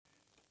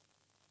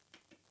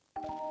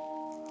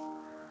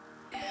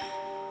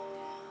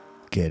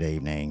Good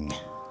evening.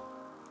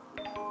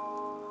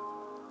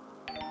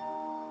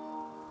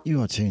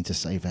 You are tuned to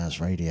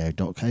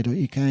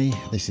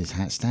safehouseradio.co.uk. This is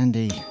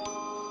HatStandy.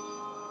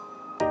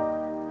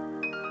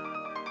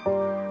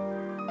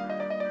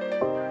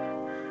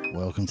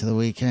 Welcome to the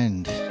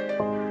weekend.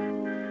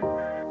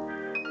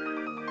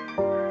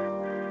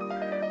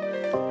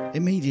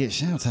 Immediate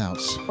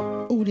shout-outs.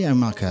 Audio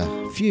Mucker,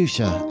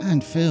 Fuchsia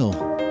and Phil.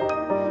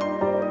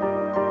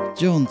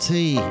 John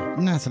T,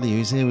 Natalie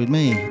who's here with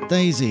me,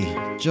 Daisy,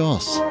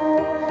 Joss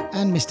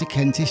and Mr.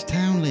 Kentish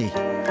Townley.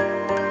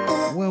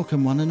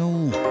 Welcome one and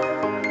all.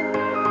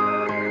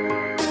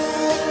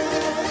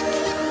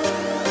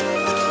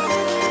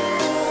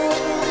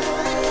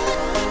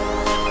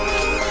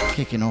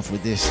 Kicking off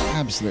with this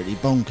absolutely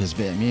bonkers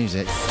bit of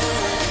music,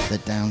 The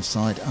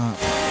Downside Up.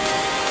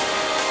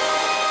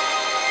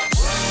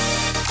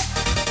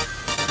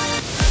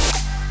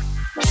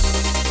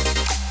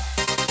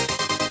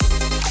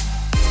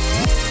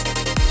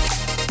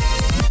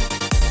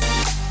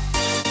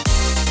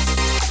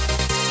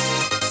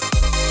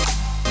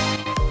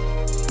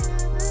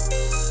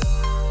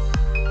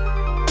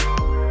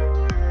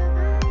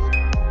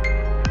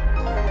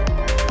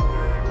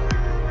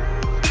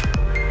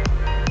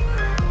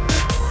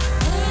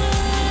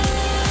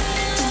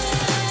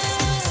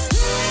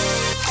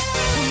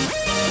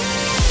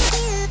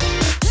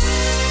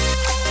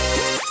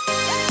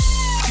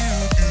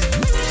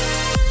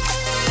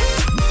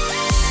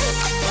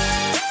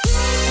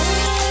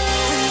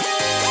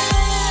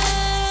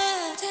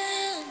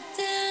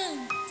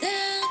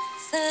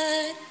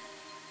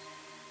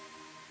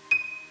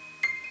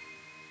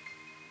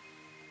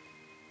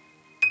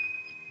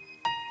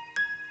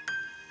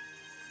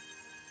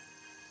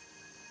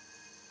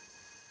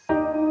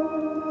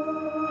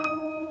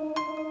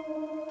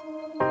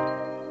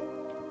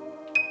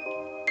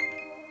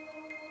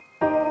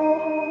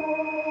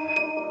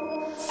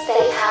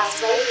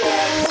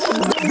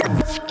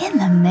 In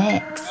the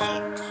mix.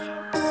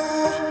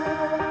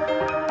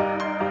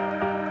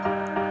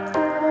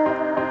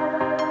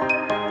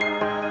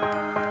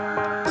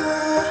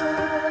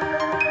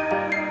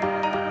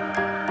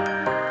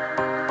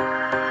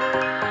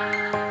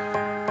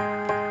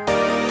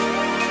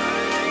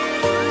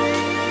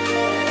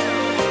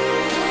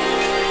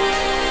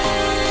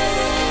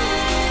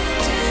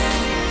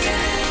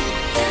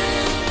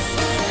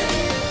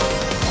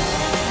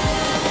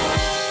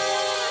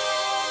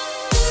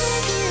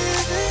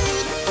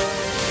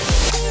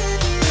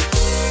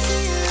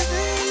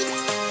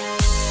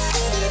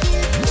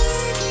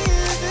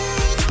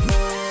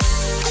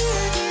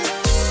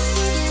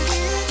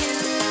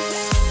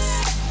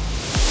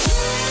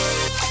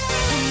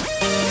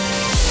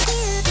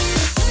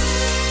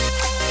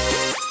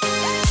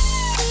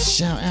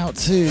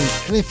 To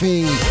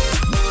Cliffy,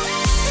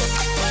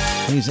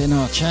 who's in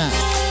our chat,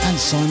 and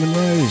Simon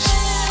Rose.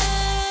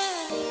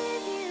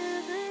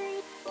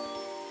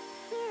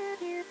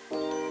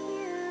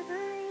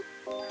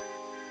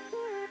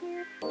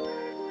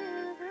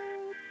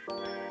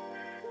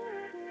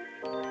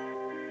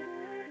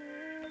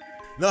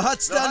 No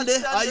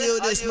HatStandy, are you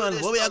this man?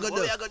 What we are gonna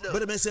do?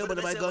 But me say,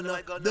 but my gun,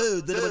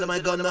 do the my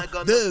gun,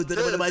 do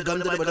the my gun,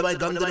 the my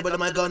gun, the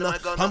my gun.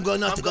 I'm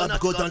gonna to go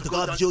down to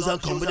go up shoes and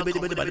come with the move.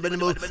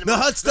 No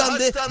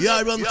HatStandy, you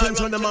are run things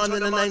from the man in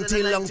the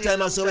 19 long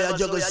time, so we are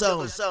juggle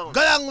sound. Go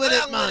along with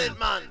it, man.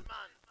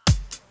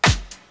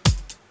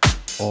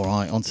 All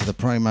right, on to the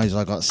promos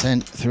I got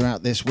sent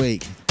throughout this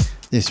week.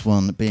 This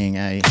one being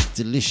a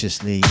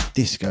deliciously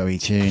disco-y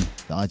tune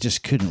that I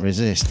just couldn't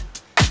resist.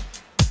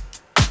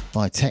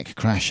 By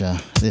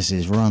Techcrasher, this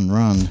is Run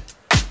Run.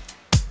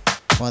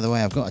 By the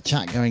way, I've got a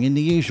chat going in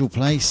the usual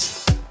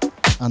place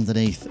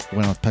underneath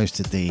when I've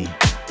posted the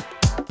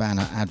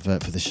banner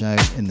advert for the show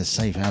in the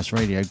Safehouse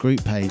Radio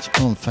group page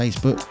on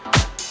Facebook.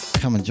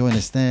 Come and join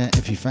us there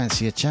if you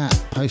fancy a chat,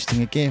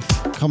 posting a GIF,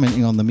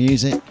 commenting on the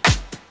music,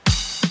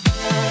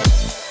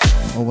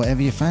 or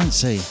whatever you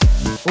fancy,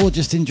 or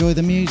just enjoy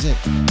the music.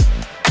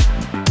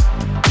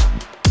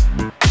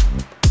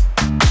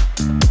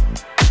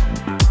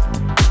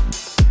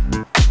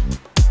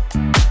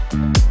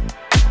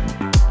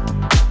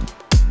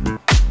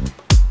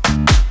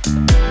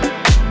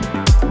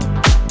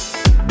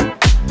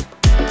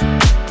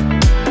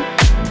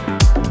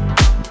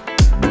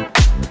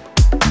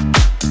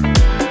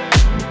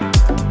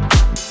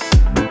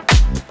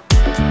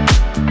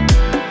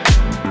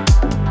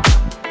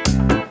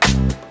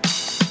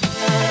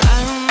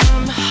 I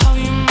remember how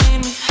you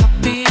made me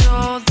happy.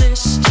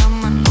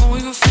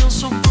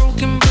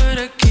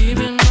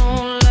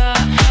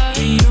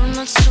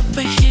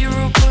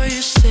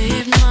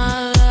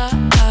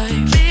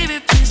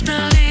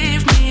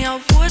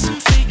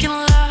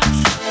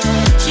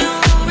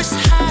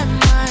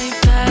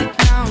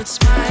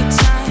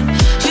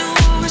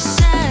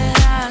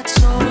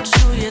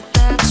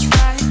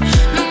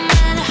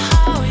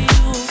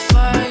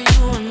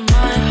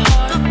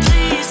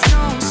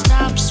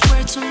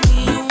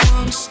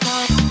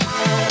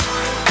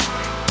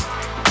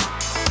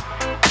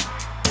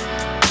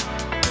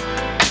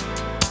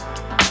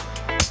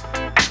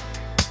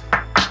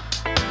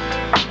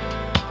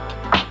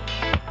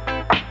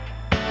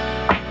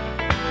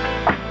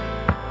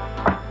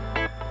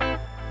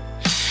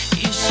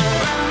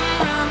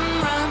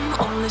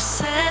 it's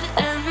said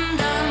and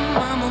done,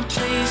 mama,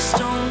 please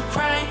don't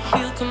cry.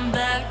 He'll come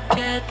back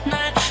at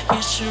night.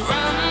 You should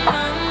run,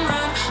 run,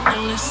 run.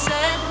 All is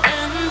said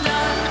and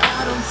done, I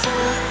don't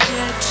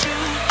forget you.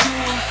 You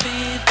will be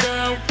the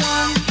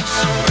one. You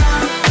should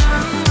run,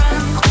 run,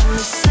 run. All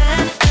is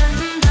said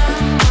and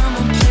done,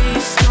 mama,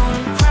 please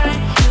don't cry.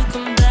 He'll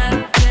come back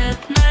at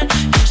night.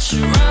 You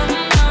should run,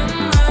 run,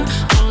 run.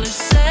 All is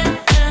said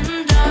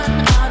and done,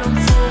 I don't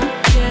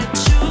forget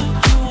you.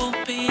 You will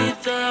be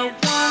the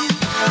one.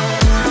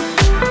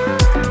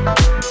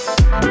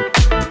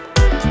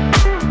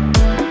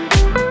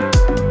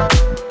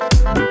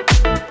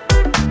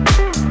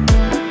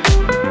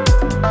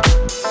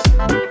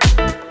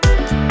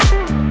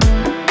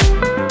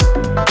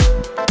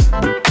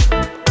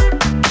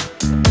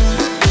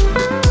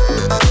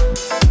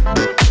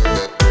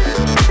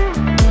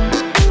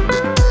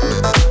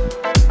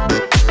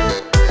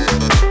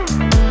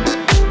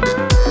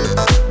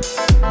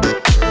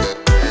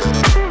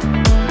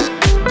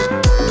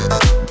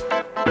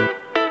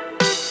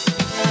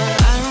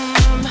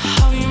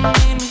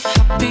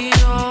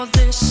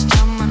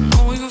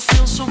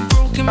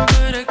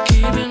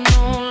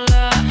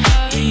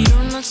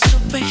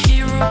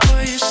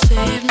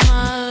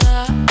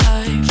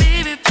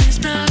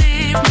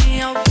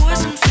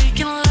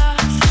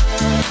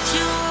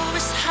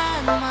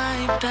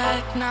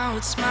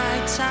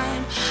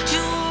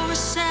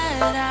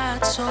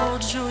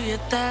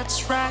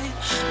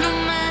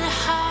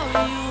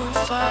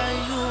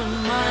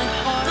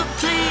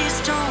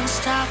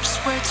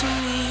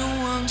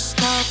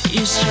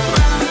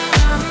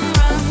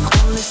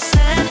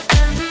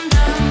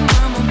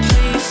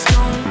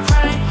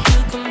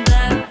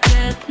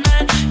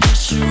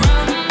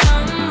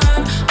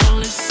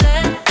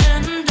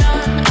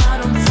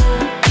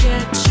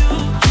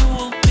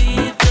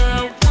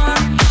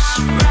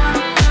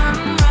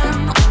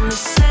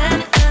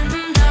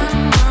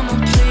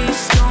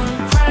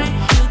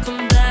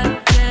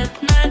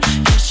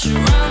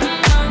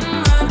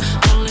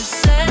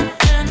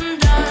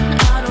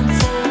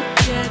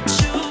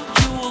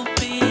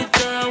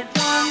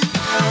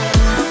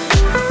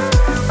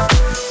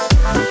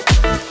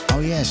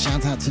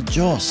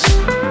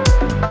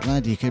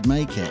 Glad you could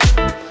make it.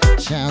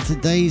 Shout out to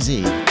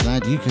Daisy.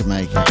 Glad you could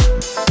make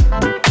it.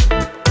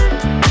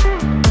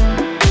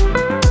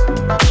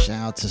 Shout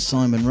out to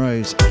Simon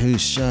Rose,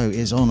 whose show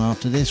is on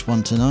after this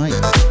one tonight.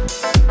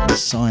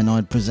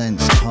 Cyanide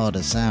presents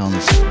Harder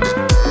Sounds.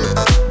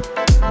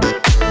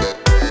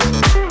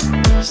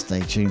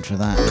 Stay tuned for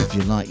that if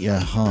you like your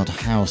hard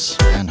house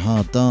and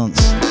hard dance.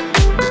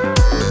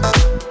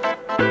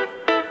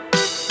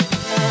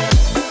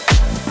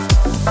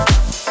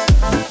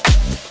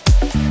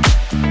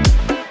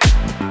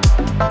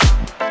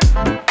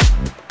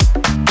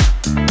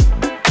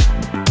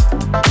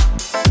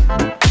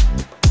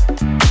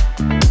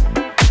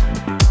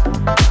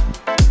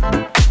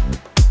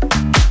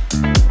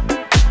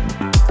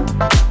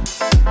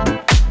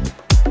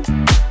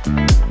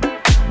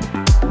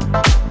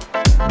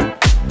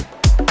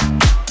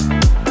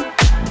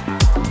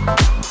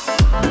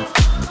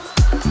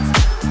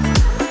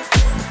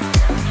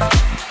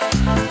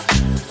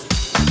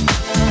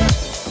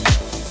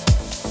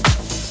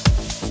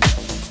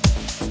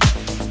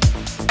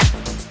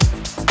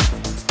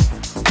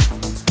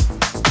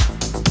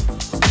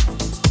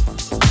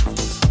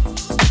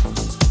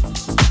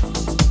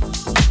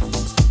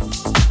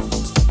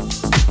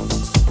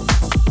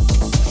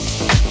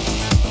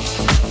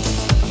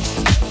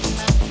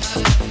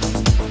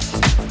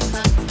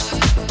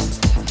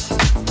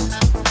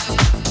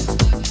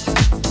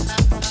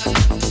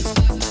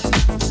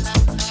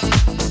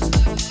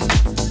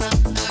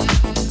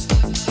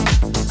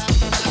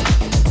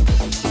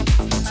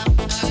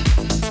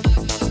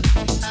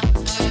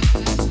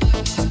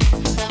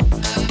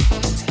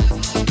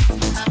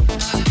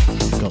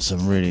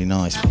 Some really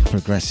nice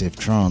progressive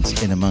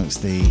trance in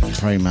amongst the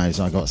promos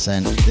I got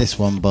sent. This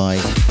one by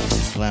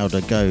Clouder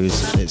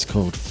Goes, it's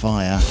called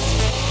Fire.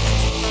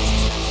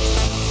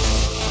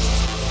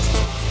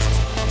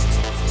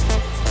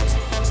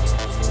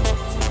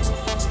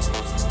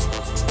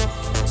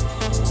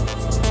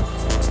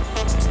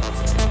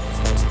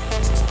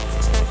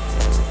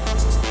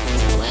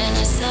 When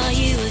I saw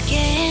you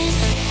again,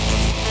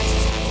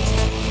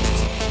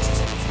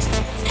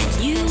 I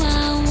knew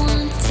I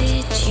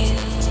wanted you,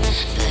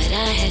 but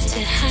I had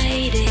to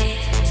hide it.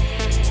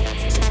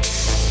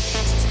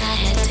 I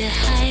had to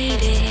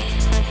hide it.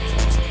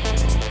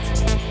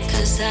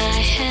 'Cause I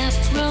have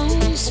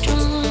grown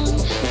strong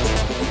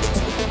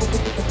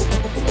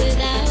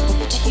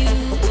without you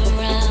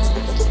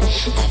around.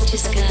 I've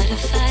just gotta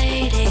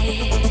fight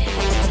it.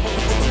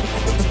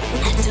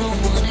 I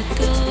don't wanna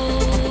go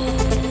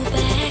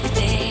back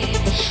there.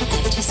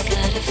 I've just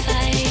gotta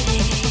fight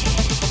it.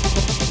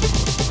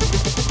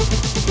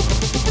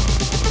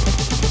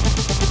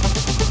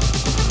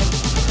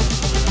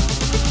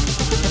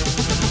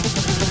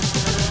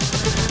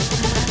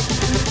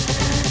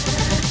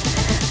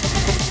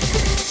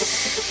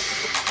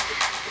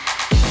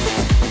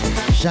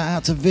 Shout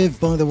out to Viv,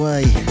 by the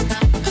way.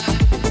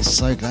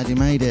 So glad you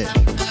made it.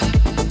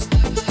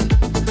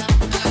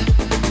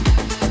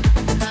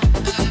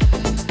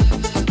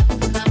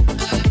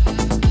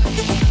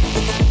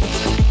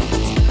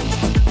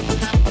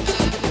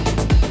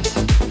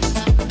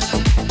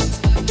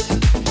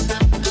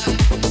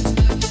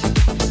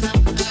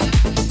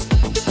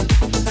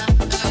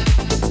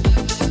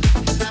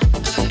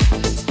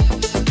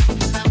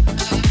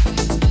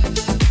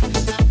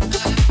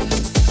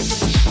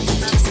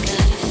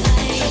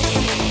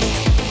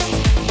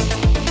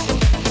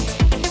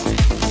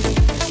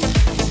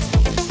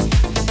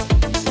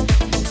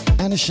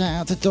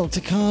 Shout out to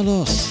Dr.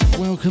 Carlos.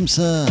 Welcome,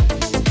 sir.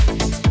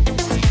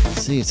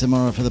 See you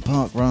tomorrow for the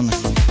park run.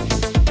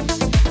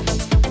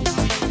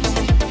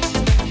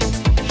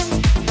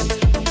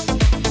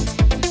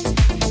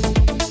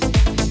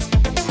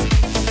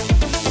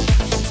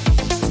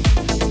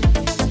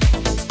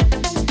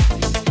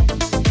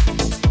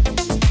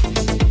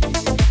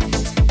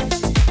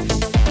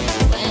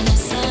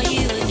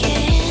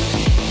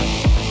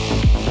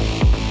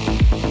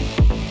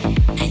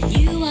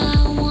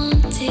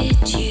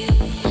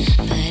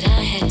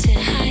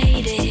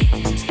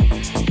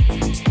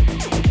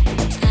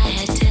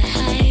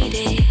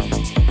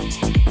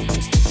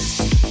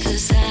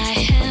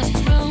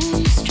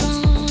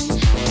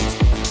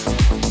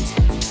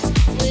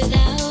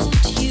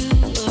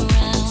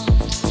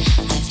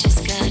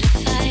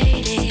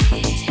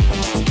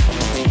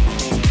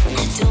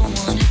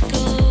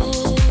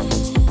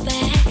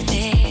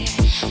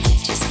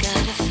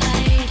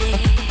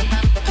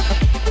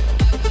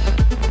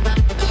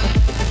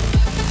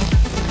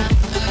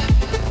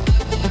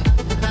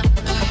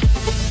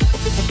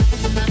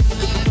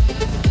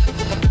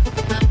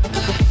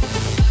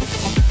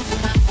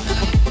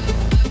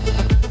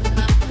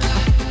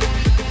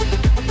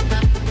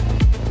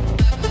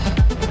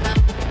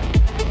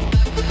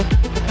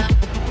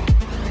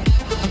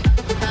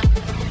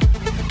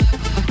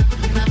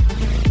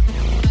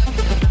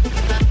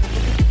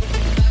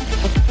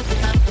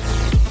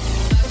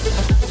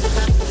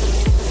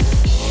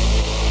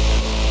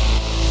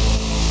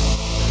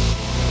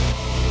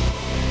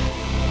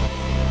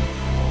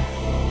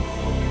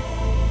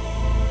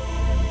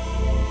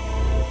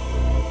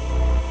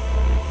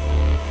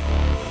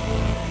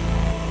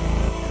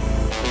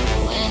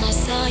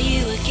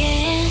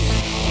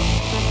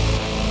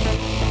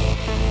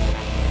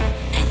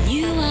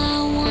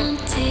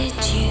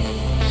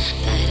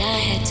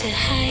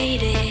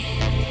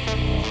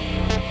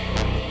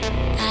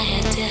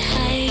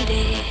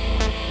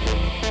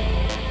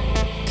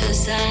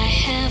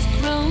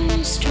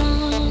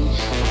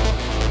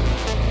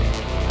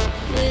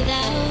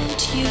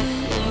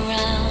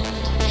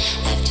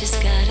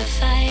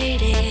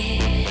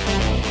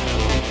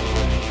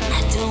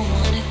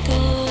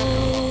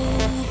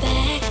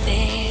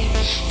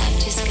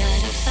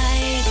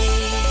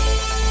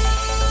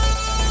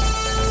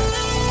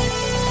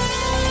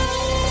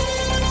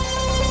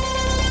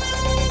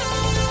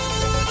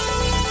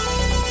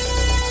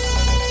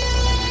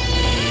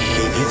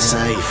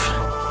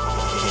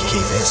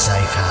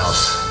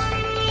 Safehouse.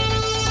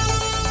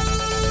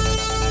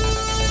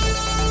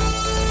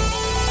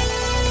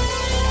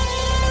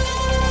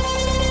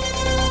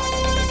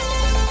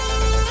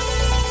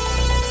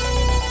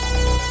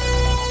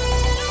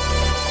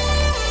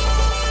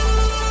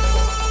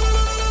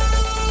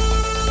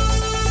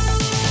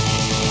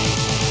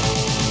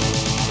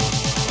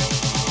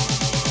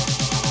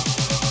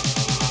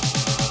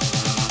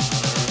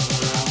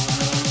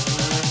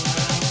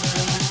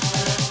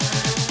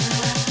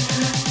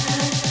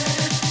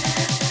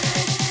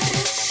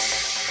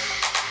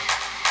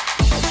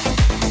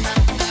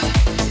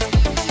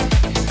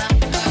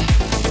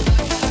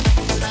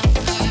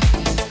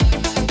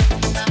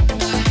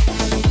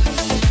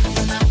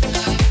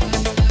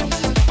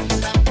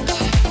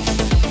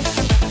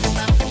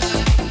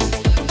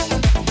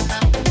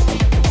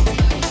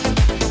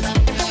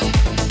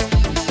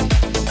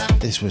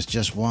 Was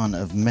just one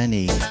of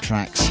many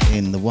tracks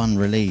in the one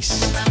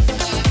release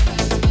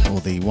or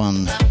the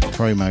one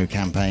promo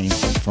campaign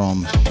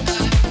from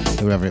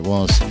whoever it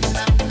was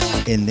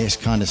in this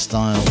kind of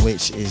style,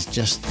 which is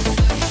just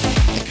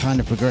the kind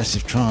of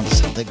progressive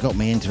trance that got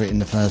me into it in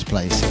the first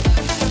place.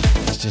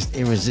 It's just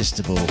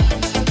irresistible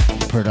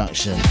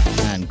production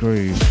and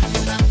groove.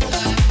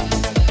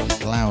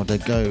 Louder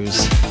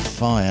goes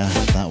fire,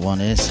 that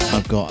one is.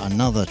 I've got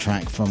another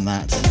track from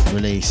that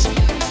release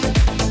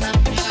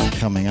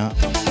coming up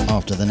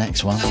after the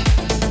next one,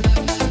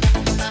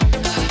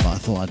 but I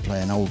thought I'd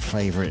play an old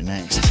favourite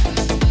next.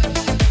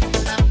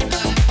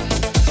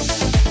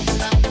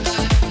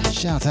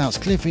 Shout outs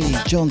Cliffy,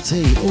 John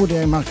T,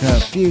 Audio Mucker,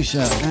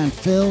 Fuchsia and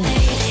Phil,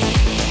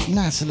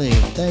 Natalie,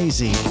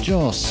 Daisy,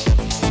 Joss,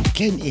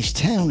 Kentish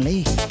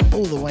Townley,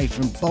 all the way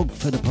from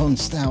Bogford upon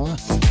Stour,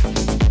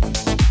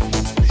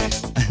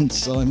 and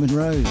Simon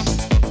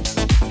Rose.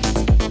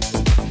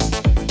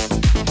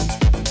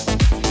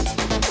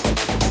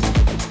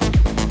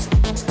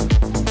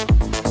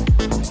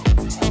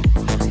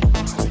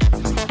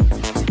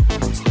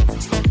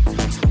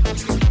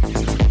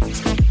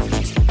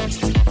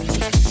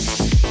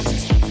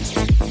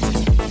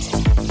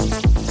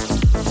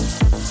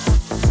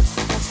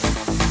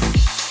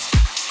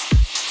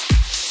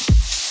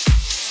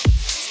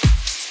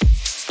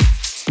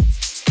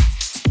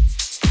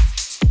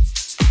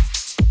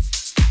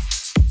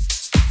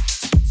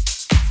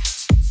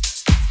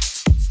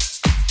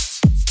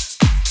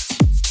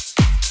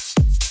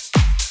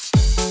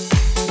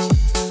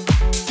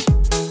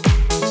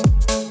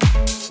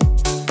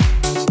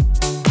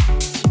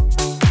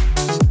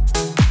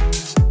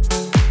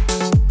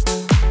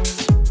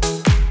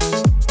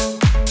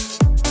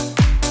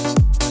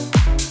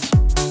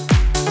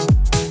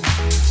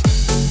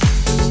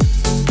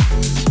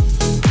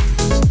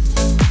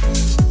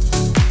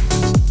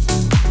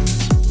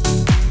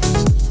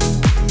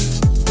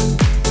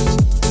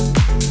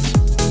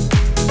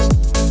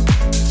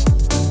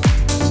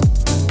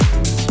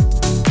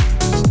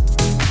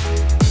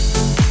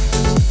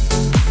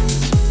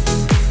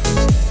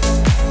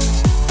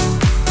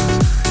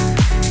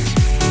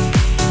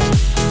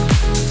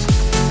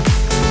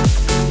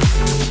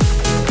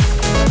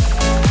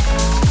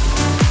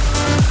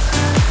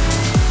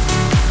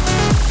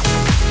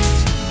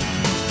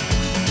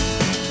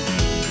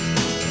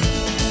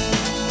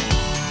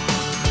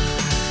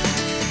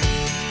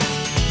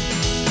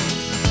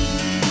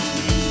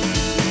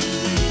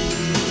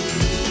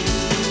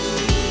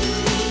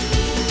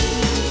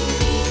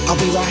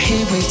 be right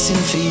here waiting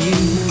for you.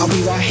 I'll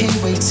be right here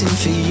waiting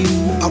for you.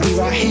 I'll be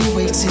right here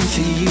waiting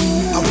for you.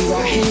 I'll be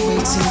right here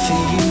waiting for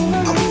you.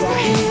 I'll be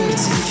right here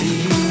waiting for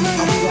you.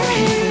 I'll be right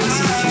here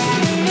waiting for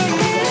you.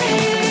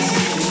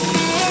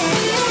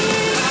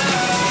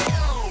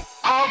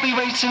 I'll be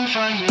waiting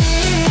for you.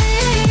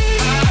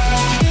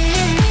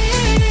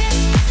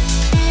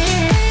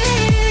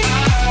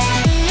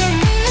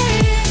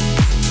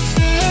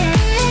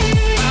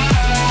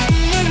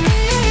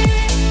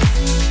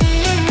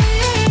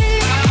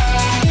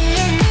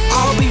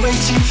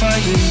 Waiting for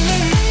you.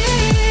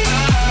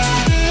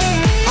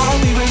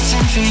 I'll be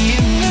waiting for you.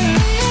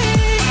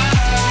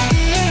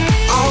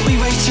 I'll be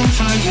waiting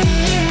for you.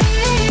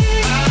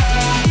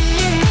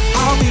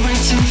 I'll be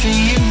waiting for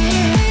you.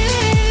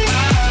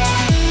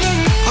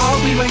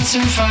 I'll be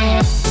waiting for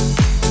you.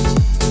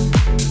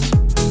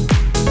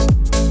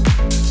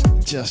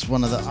 Just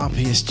one of the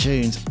uppiest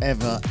tunes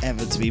ever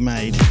to be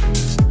made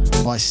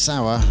by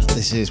Sour.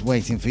 This is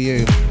Waiting for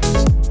You.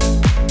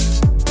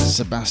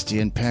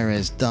 Sebastian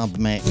Perez dub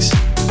mix.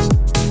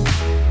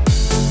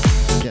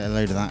 Get a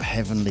load of that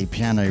heavenly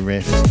piano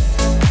riff.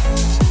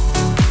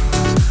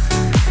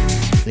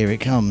 Here it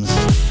comes.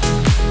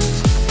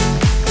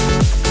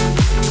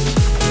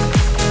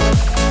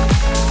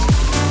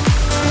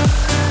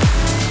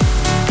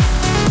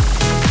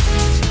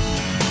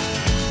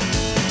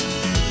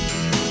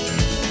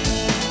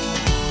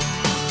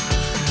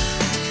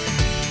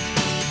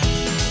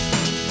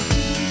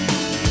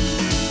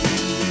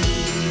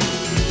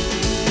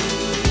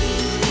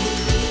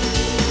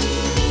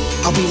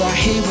 I'll be right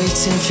here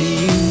waiting for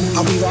you.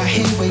 I'll be right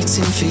here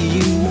waiting for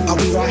you. I'll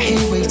be right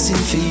here waiting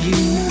for you.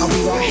 I'll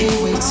be right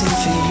here waiting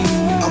for you.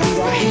 I'll be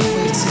right here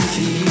waiting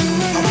for you.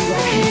 I'll be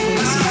right here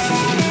waiting for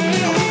you.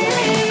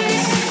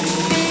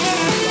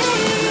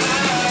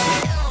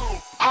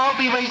 I'll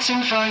be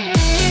waiting for you.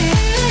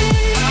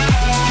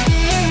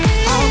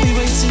 I'll be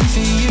waiting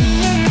for you.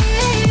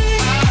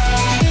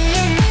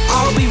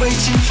 I'll be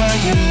waiting for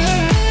you. I'll be waiting for you.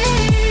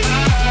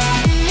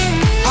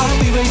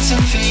 I'll be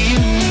waiting for you.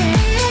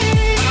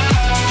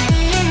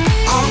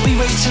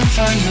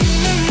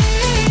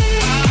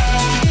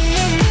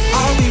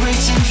 I'll be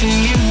waiting for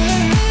you.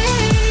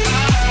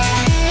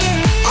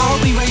 I'll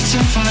be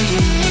waiting for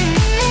you.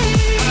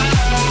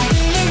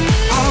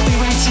 I'll be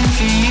waiting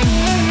for you.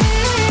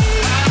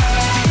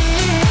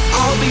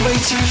 I'll be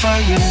waiting for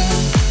you.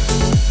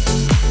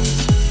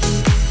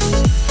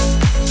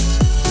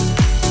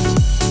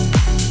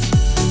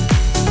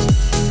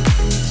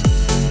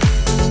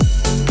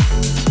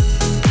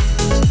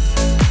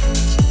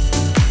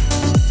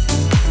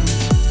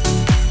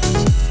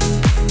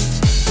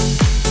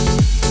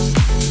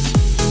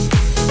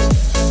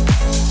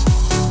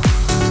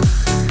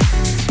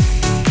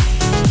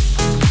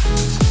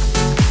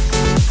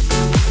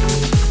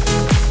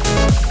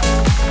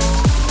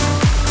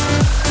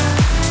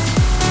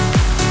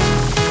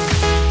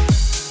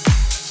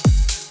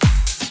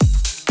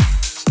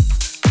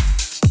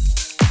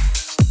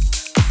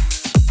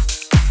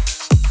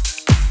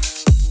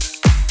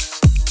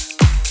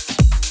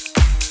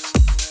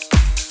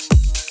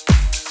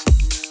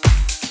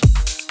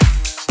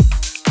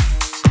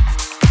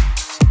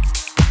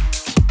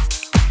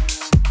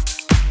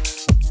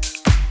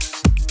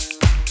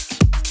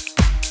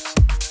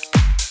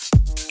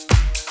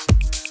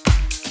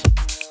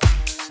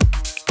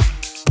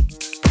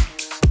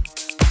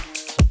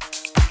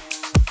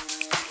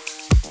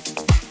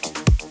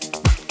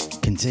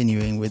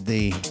 Continuing with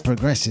the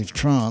progressive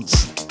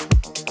trance.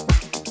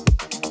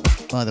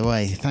 By the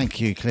way, thank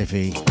you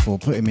Cliffy for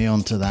putting me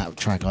onto that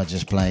track I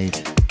just played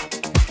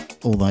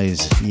all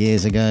those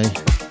years ago,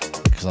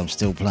 because I'm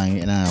still playing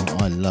it now.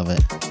 I love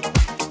it.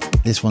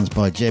 This one's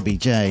by Jebby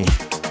J.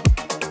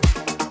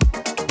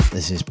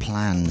 This is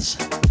Plans.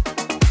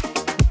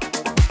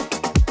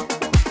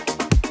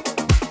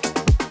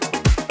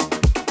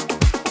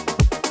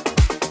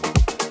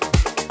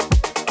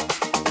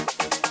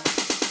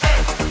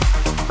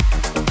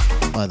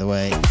 By the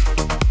way,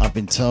 I've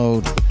been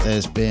told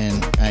there's been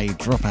a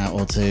dropout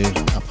or two.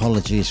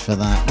 Apologies for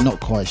that. Not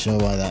quite sure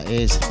why that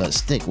is, but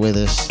stick with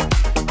us.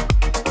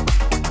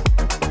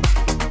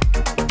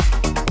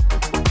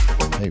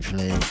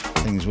 Hopefully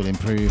things will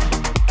improve.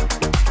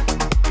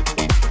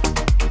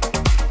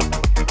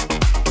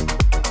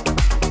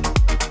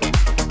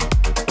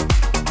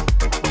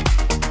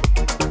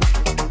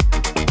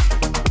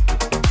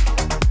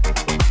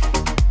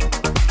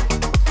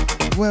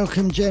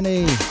 Welcome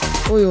Jenny.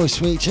 Oi oi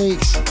sweet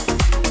cheeks.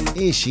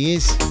 Here she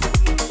is.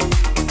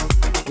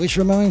 Which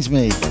reminds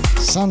me,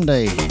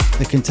 Sunday,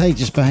 the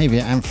Contagious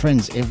Behaviour and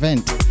Friends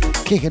event,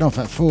 kicking off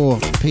at 4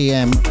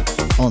 PM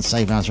on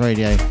Safehouse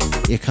Radio.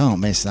 You can't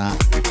miss that.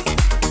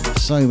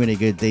 So many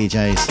good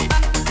DJs.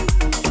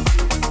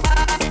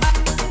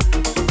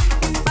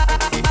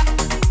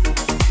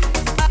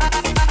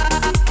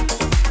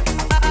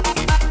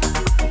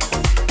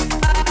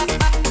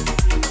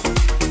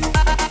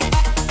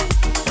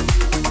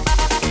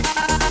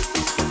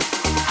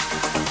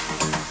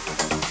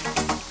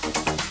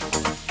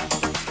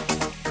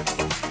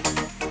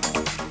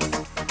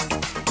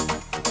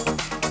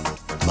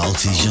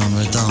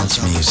 multi-genre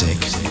dance music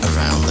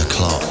around the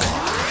clock.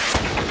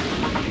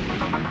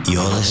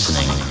 You're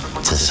listening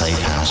to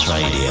Safehouse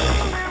Radio.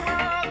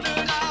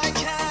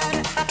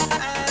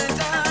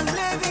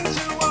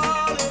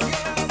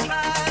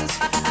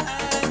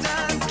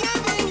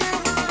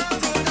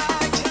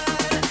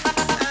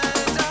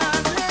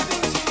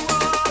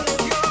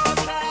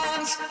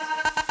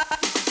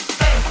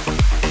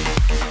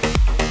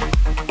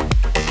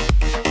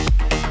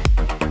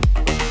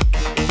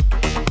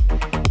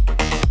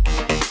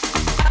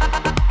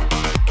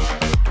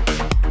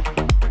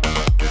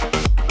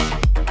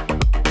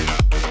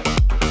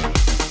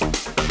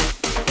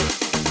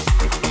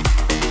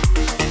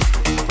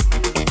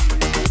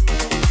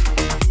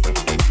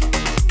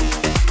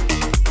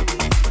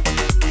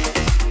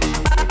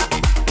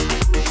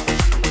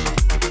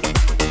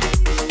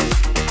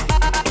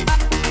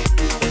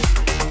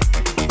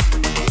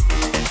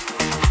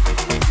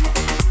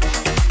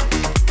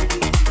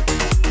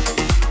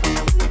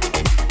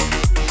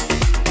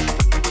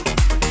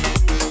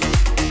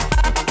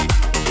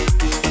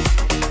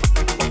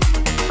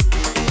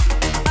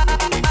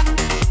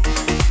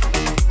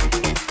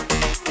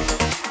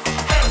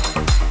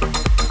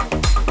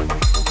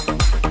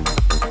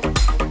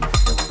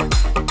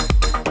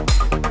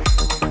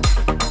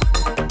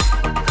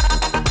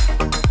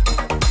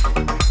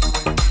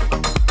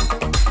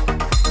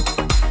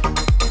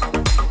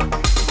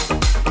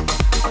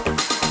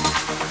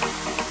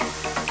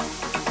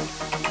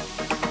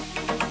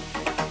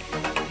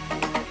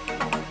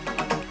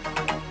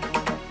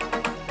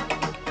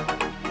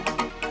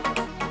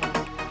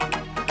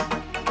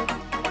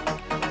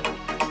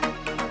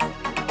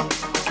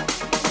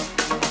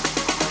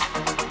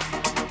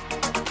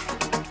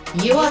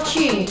 You are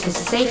tuned to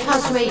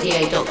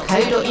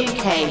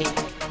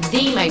safehouseradio.co.uk,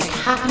 the most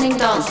happening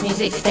dance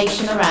music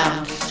station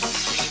around.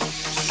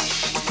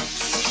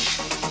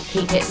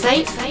 Keep it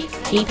safe,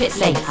 keep it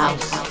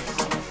Safehouse.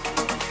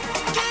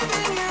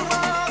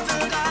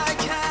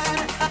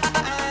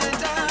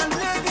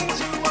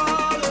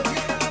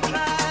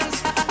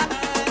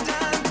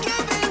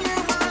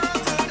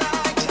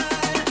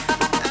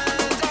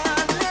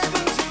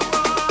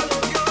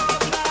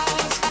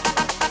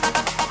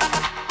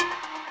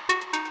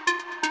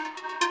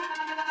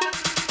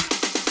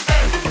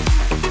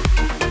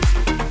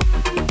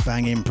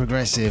 Banging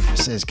progressive,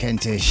 says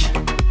Kentish.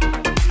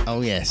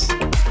 Oh yes,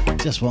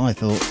 just what I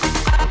thought.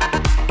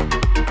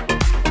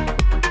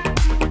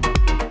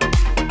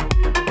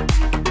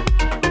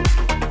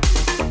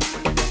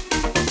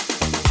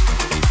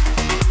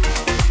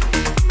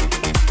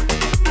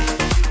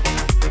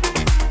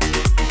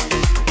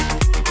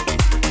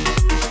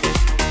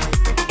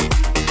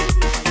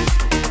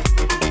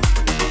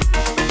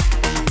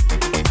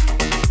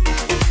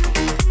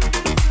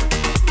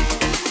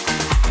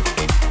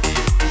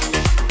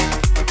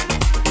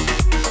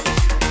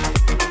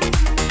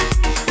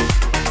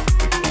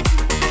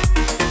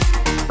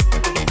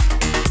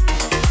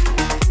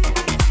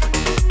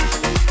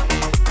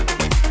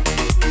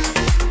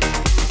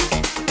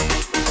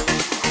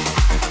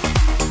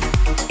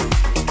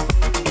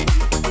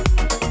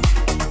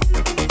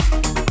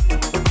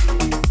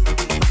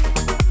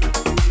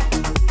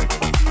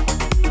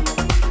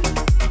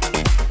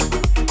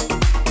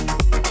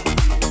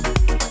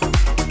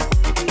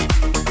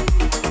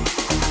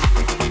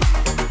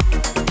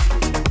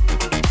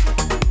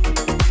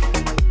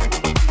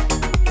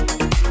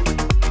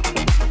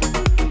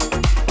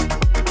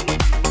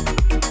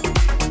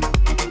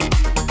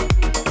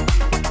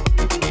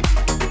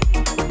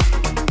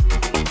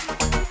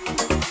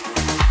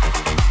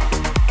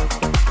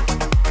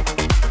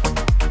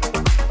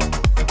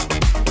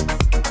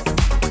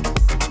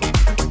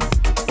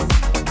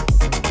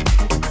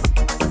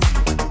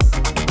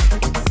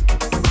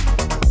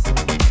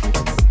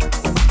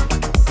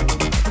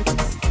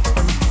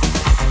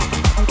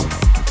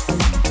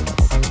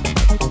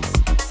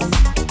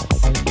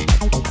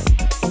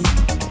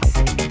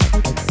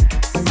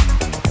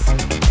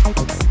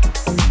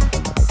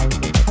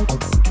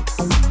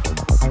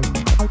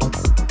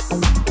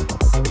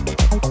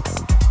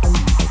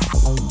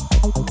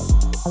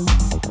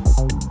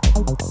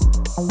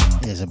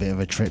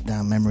 Trip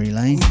down memory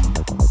lane.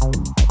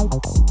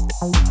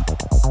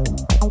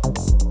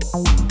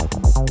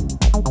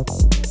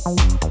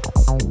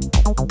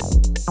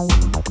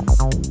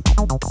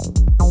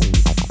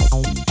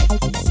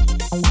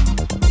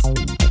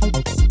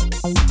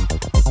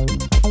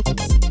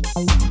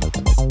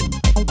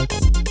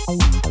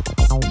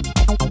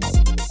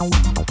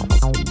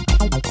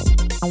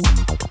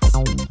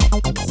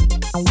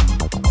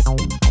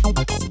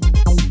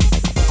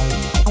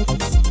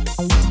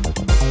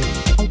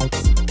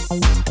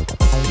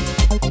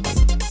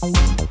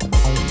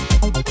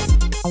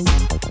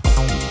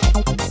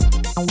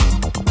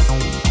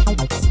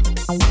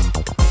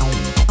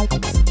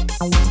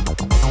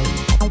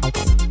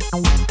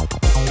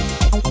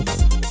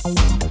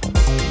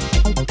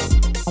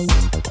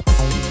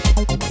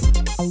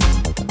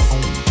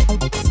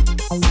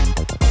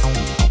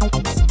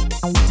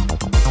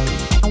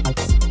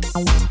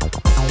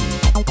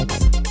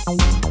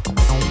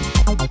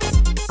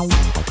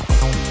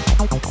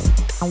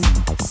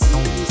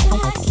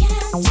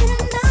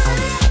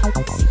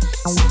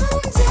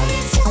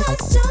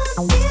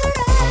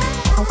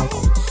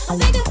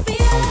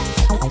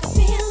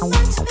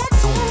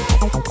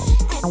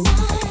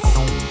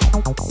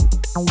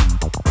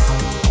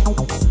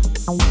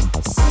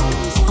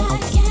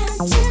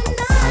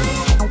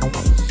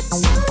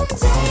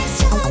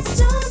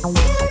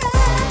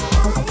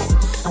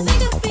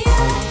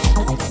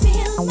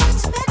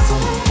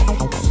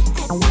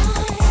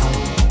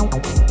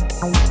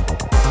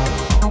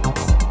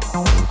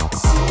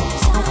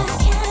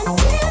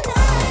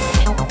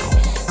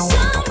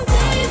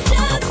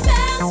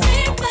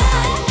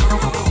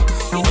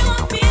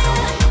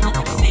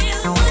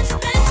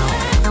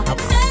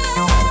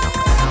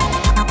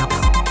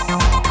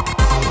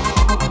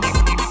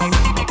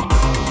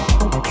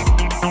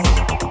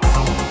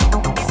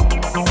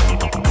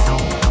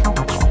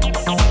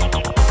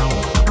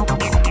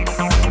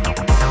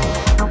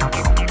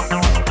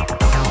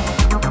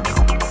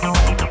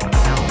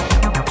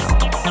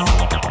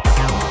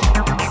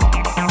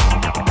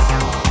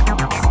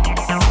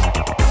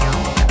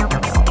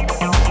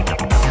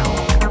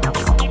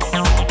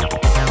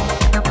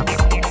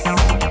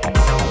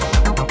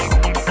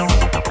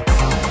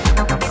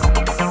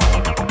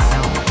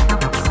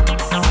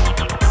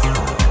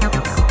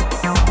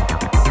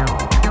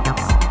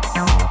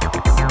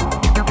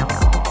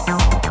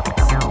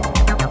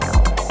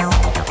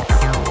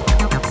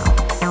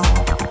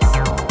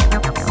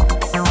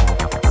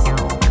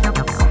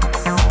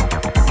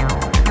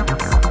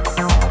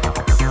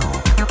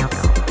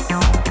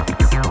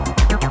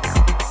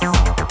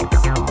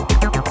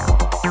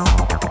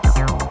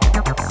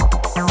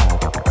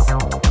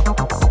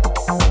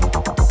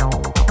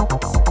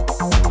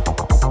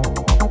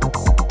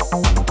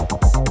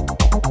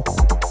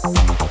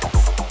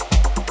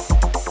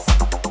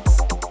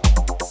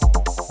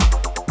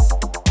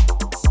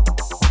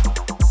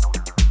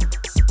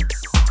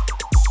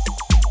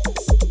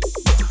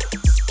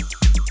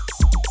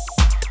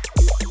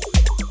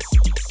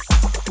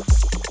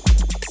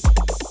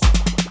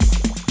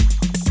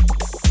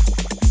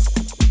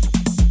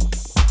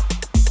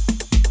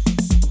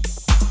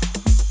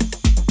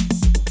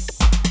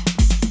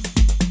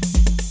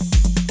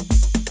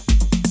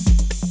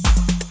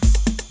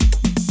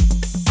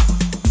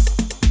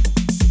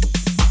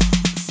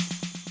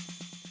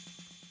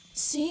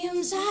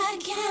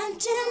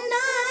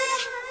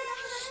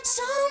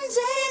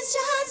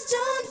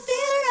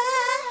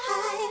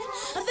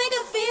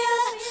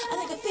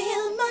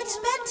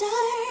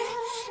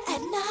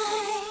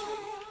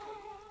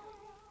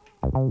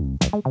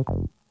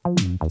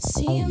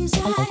 Seems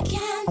I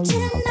can't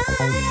deny.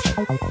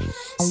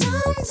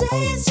 Some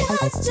days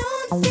just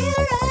don't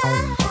feel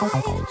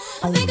right.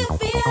 I think I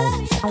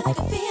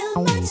feel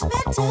much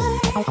better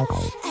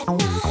at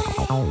night.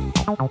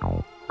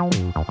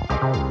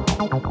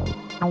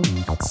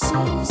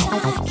 Seems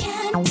I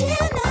can't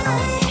deny.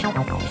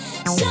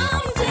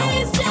 Some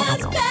days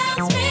just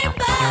pass me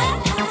by.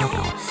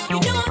 You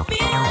know I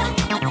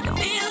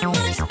feel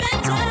much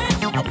better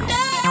at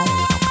night.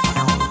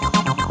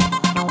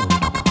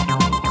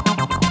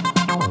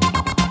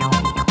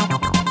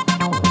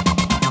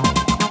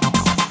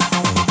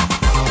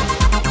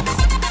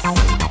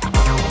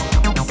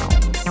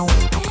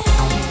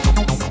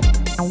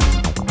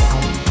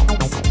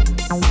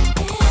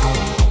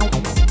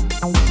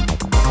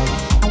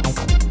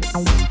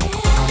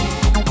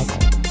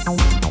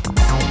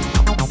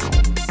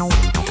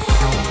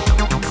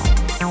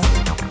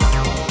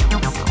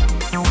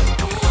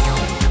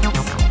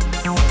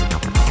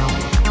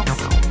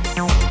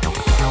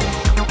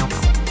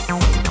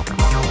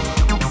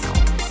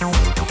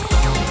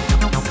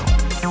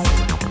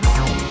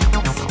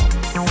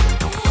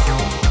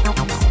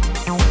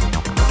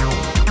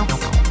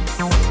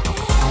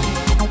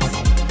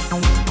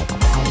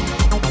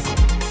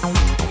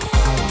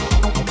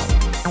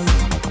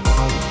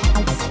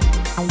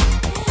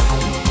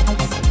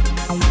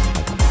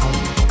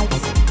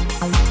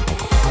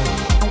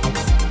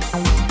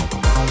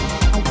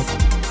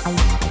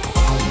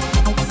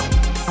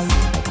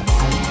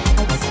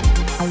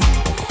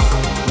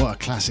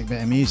 Classic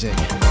bit of music.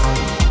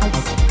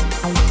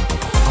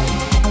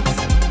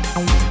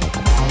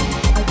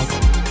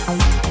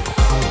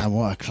 And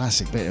what a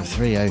classic bit of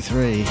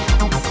 303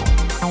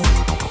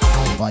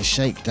 by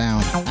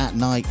Shakedown, At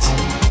Night,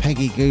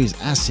 Peggy Goo's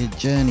Acid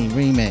Journey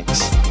remix.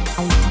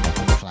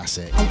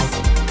 Classic.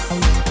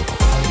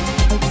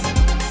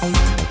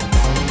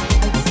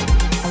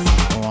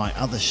 Alright,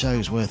 other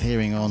shows worth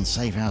hearing on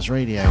Safehouse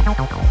Radio.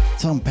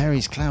 Tom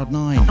Perry's Cloud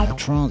 9, a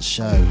trance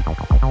show.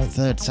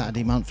 Third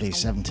Saturday monthly,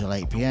 7 till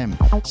 8 p.m.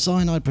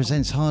 Cyanide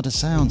presents Harder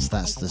Sounds.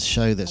 That's the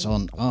show that's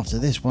on after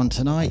this one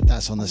tonight.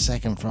 That's on the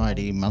second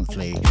Friday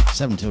monthly,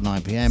 7 till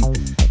 9 p.m.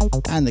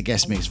 And the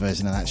guest mix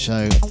version of that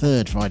show,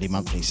 third Friday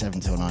monthly, 7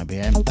 till 9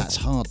 p.m. That's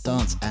Hard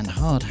Dance and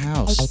Hard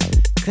House.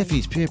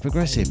 Cliffy's Pure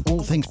Progressive,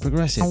 all things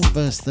progressive.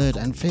 First, third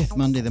and fifth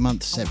Monday of the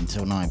month, 7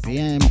 till 9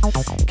 p.m.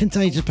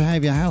 Contagious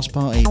Behaviour House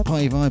Party,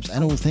 party vibes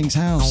and all things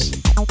house.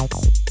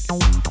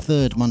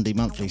 third Monday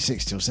monthly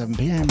 6 till 7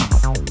 p.m.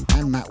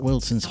 and Matt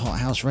Wilson's Hot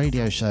House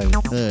Radio Show,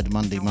 third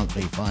Monday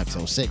monthly 5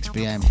 till 6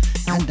 p.m.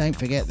 And don't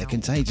forget the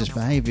Contagious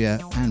Behaviour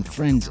and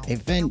Friends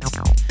event,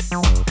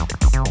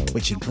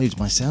 which includes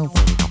myself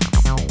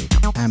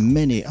and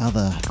many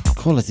other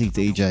quality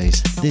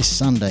DJs this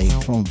Sunday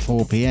from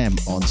 4 p.m.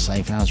 on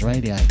Safehouse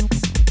Radio.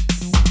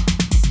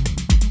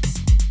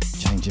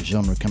 Change of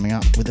genre coming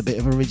up with a bit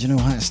of original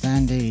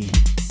HatStandy.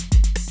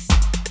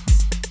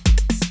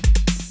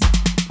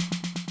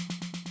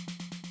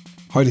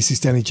 Hi, this is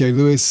Danny J.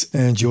 Lewis,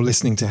 and you're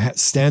listening to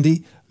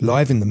HatStandy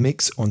live in the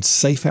mix on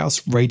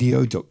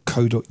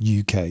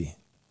safehouseradio.co.uk.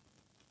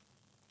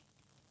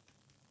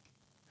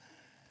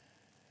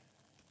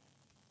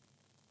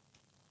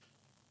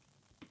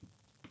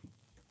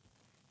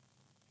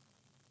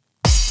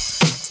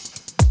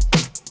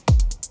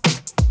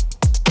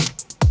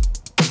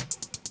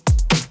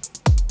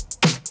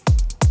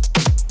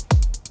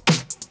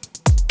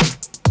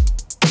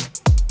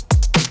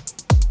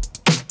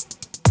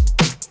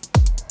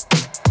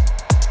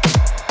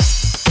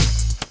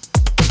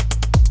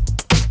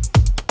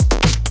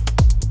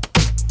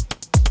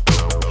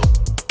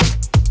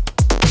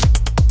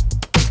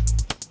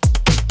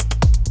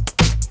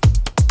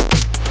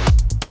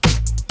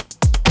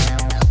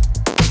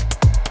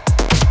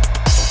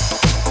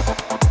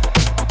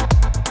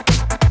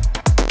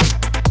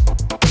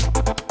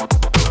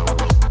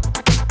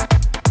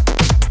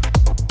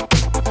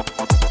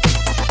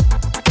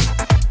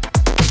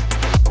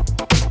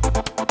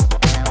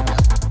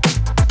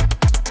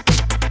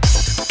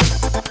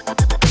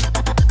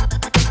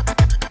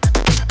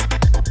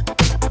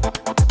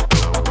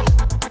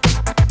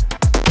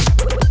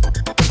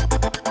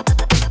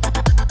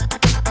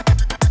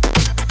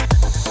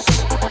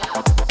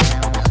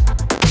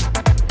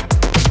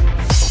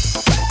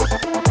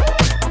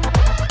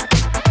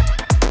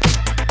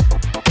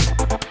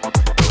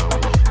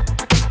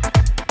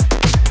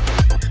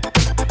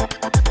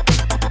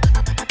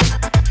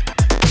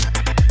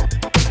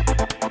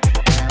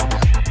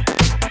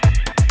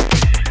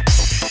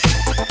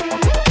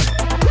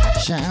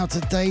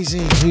 Daisy,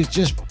 who's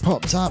just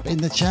popped up in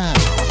the chat.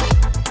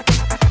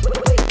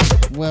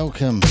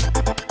 Welcome.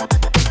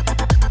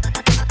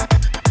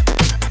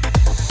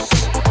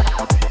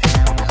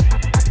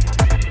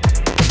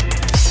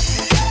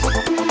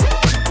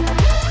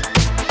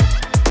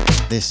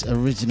 This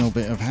original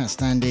bit of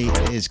HatStandy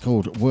is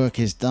called Work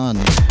Is Done,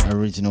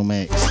 original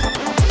mix.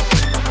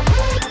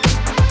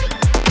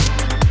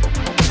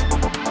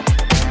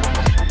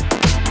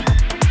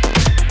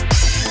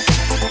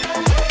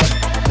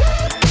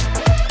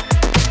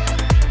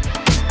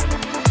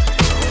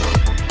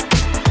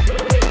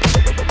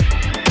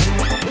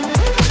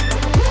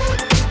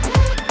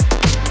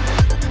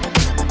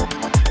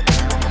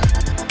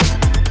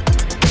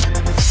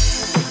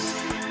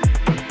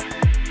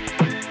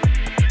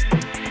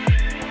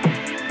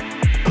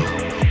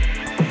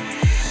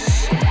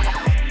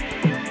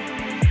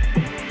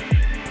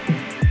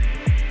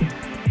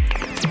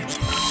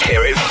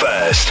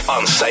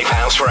 On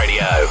Safehouse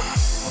Radio. On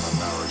a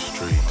narrow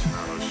street,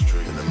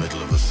 in the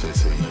middle of the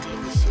city, I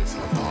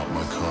park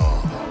my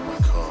car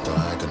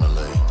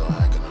diagonally,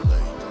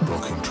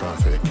 blocking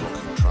traffic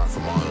for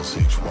miles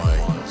each way.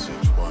 I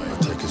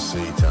take a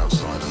seat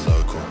outside a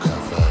local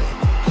cafe.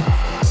 I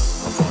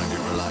find it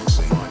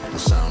relaxing, the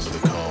sound of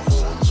the car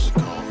horns.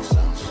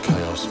 The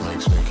chaos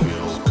makes me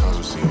feel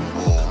cozy and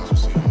warm.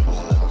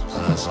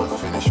 And as I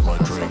finish my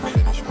drink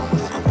and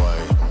walk away,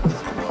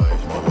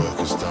 my work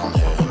is done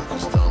here.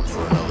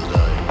 For another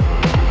day.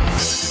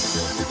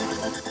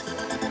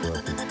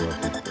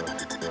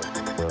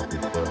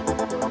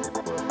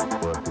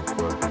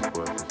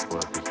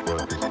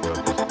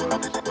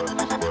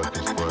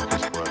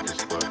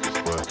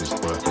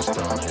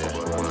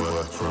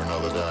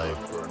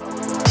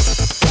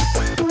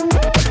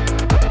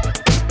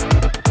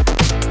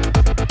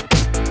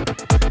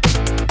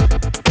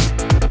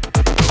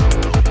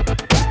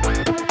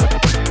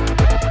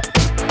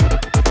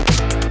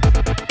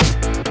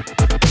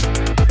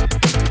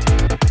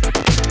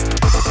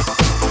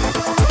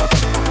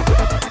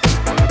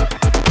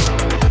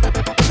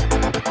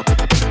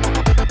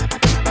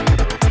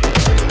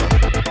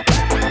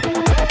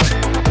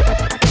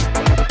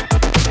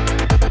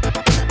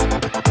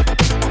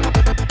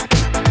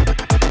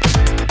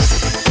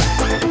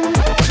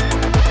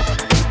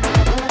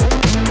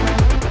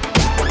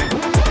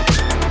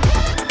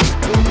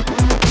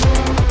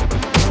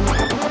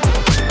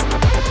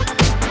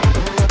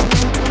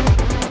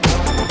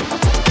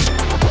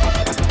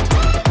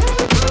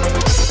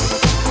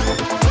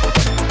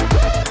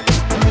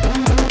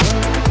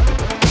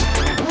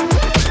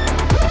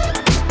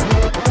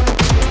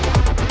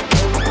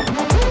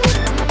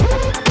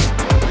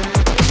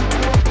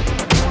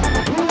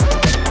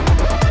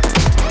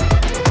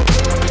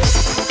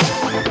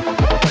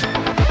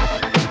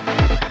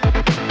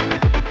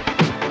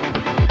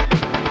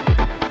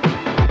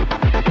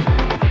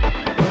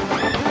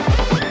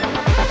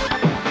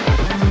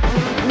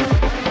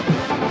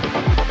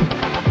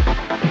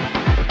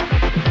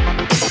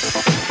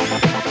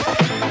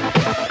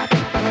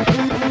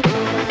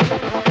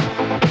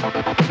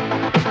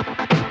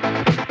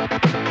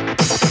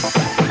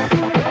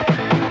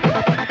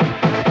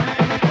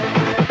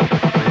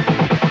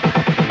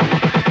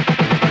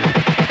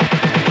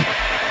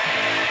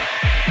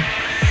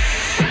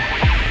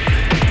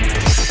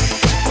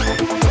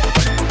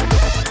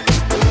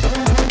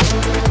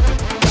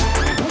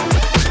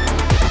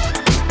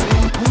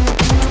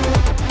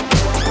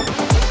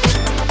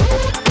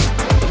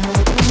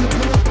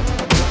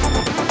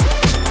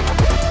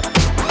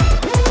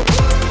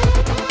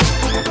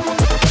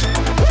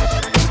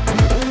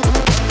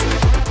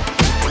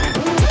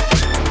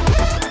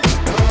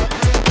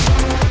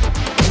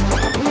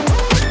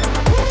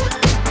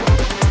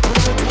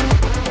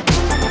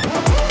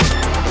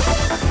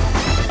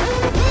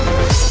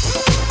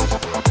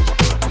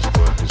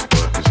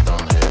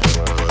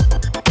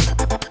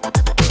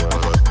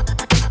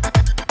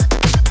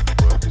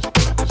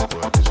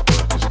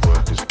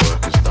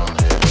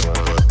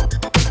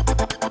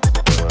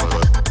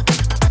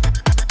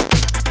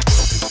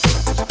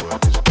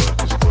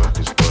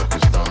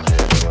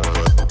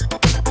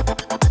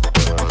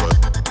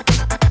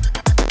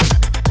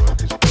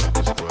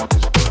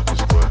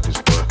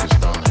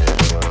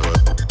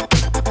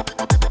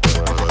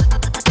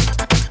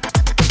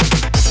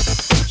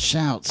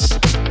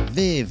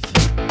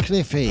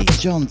 Sophie,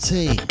 John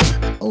T,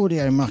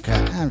 Audio Mucker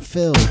and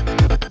Phil,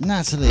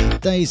 Natalie,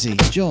 Daisy,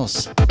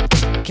 Joss,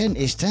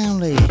 Kentish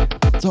Townley,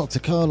 Dr.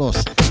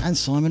 Carlos and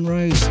Simon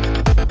Rose.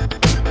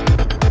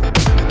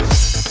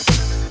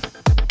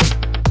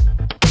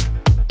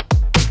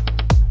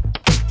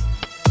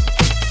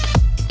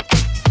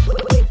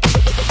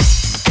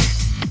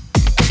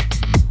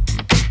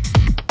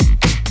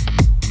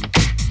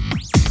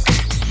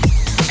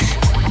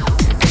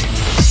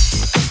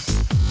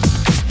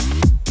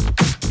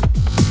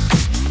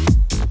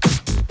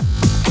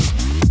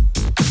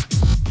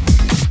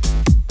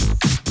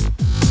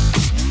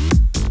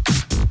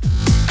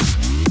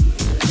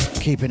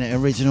 Keeping it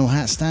original,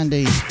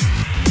 HatStandy.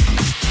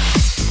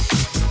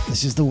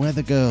 This is the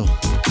Weathergirl.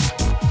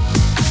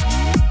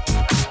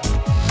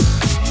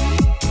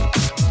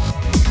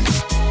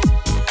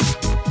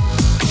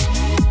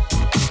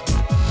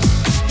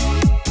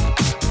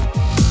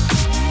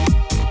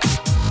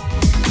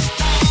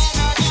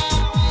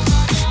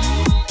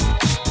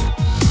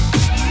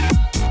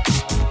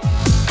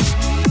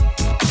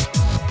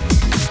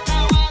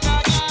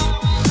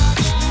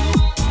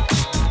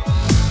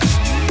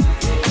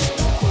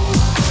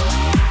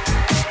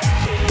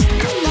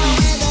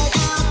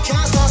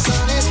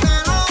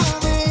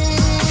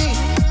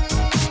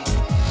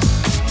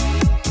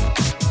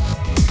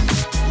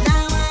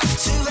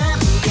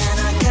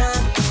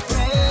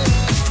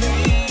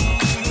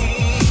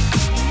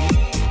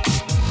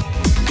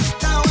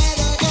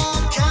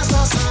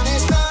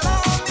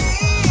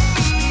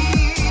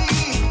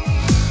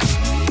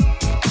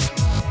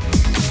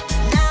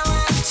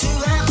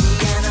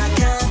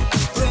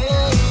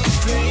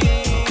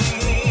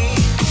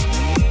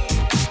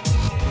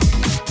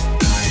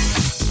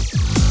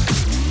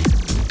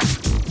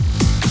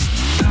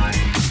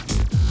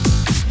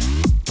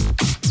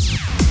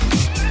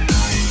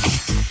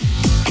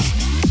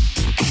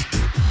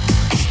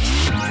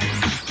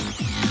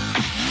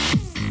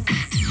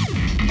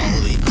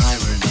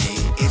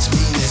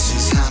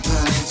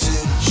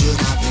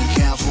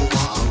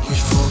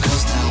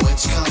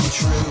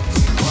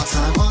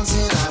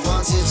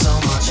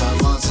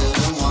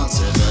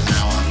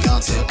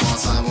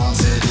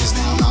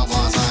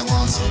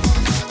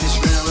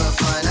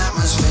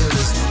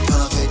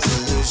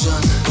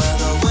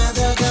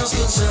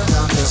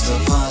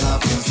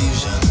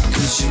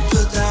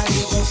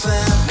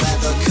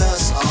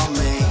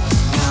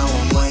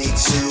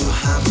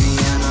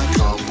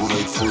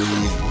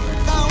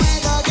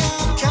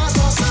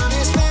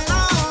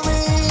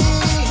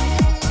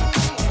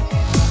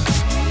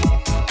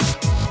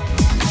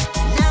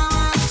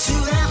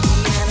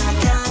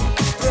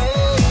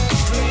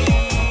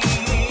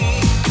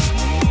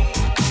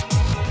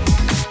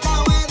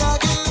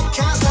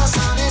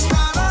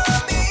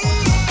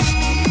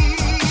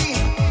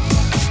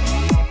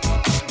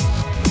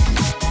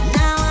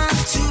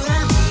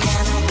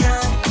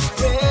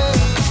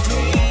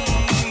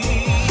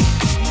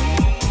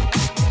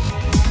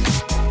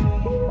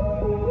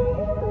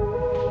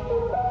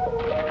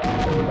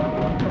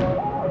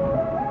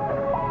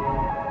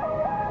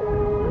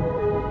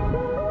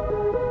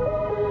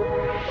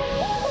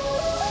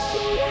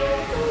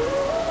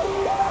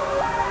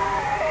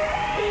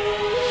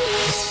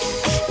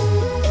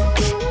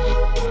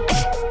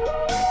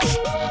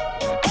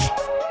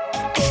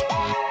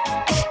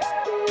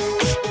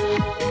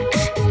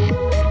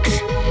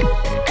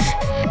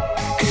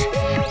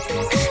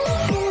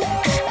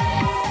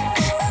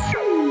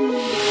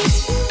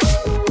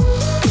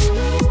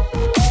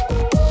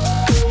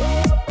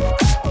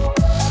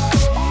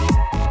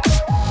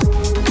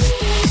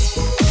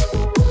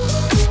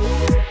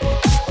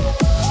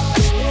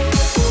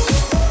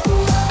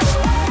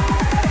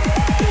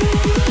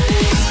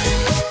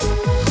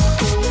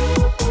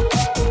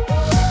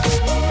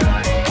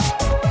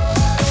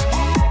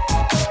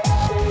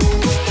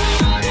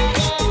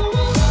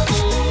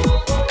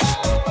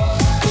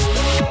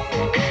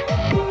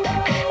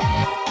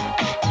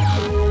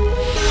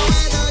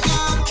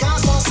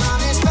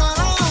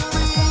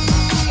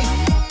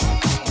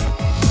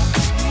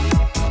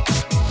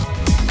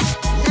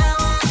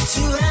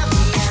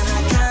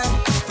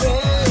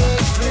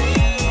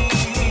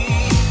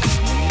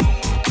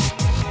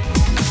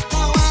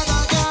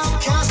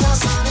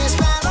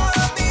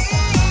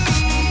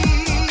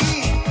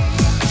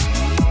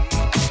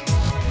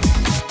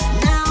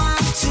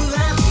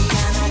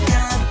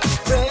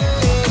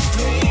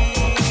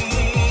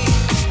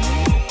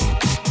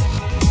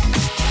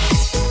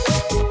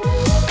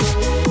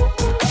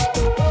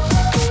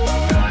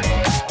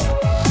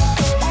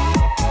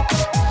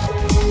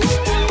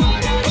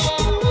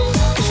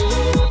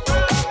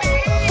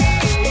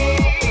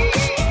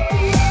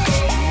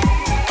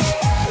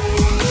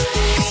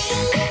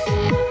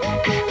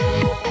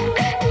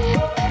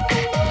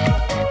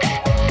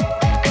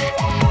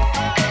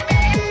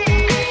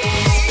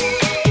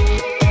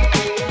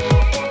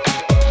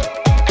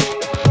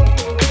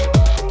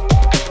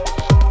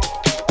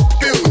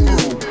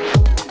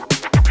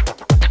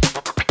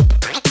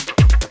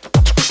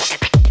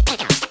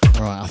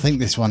 think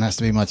this one has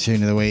to be my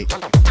tune of the week.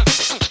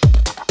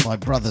 by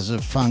Brothers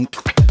of Funk.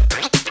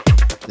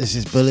 This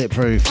is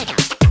Bulletproof.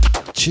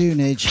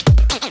 Tunage.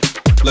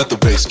 Let the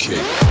bass kick.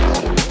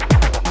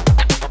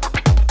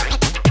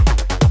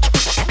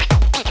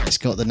 It's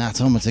got the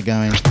natometer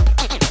going.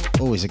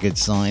 Always a good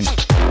sign.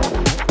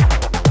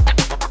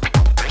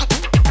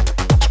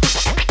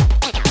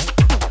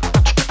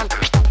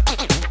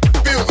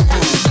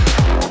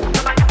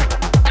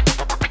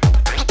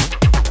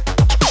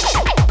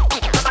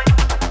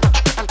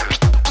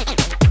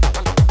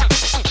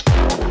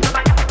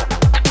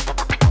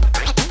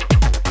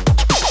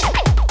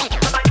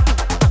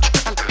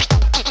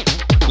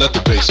 Let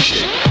the bass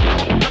kick.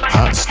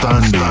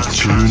 HatStandy's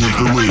tune of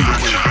the week.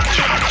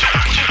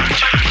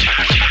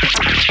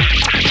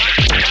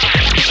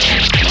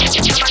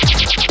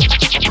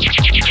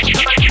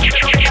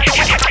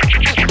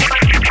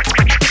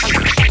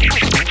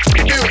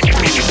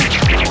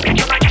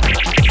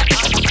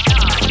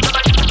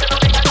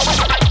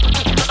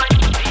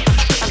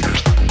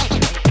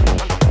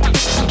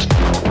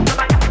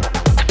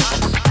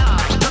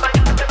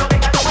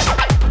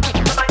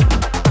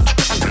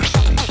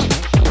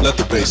 Let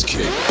the bass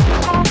kick.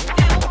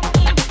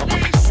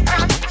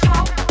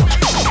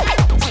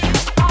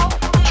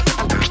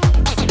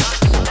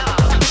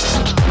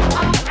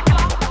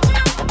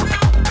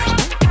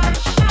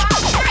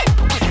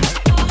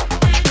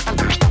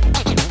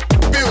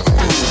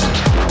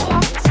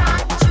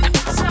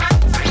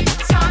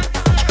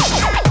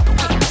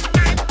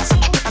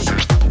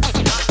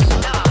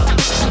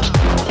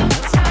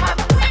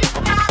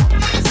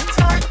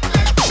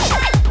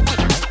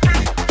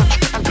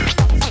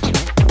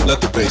 Let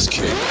the bass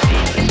kick.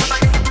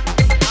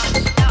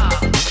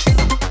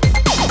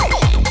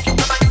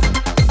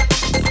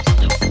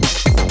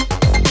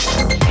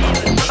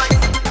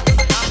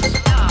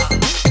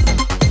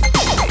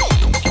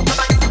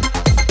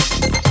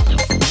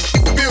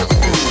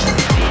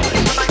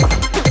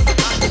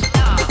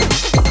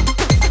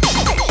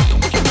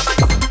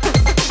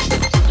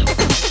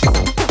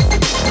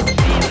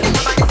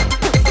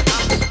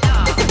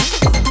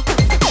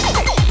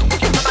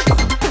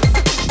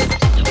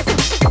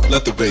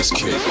 Let the bass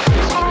kick.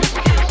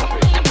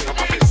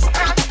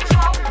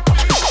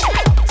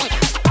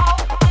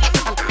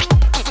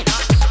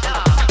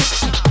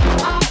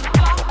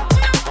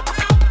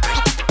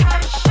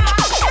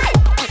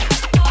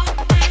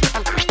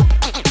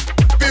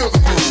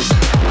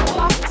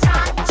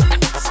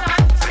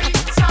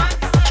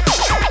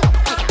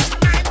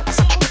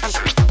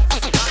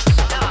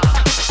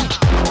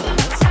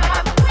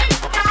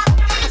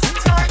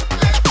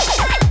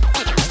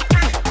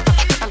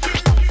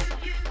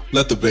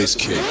 Let the bass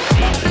kick.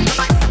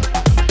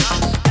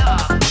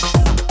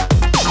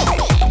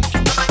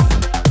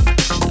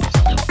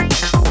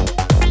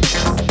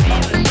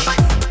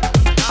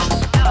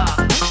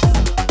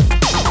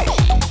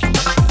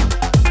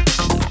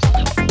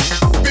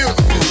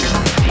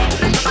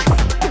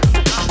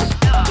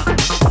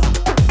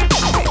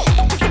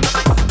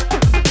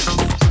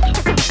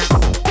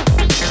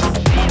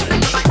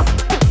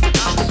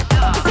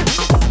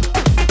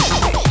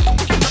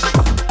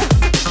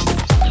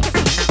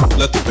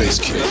 Let the bass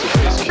kick.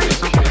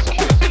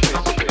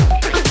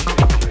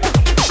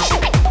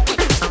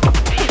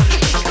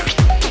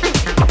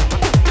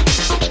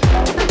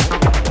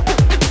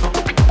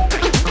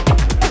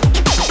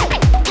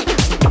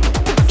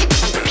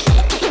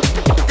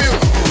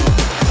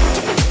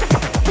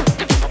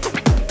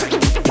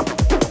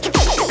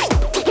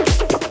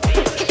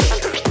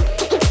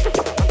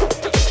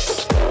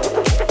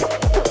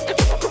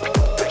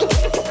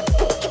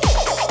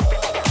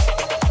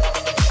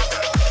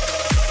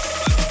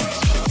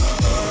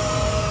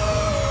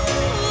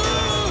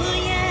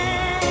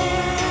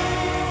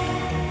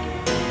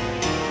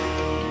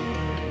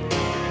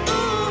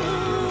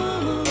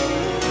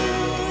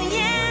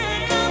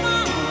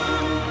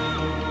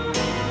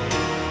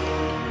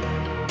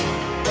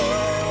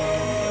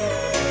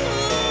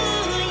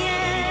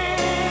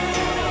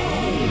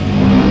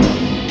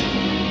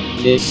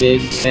 This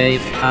is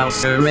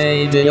Safehouse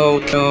Radio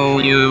Co.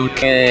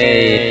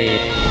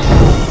 UK.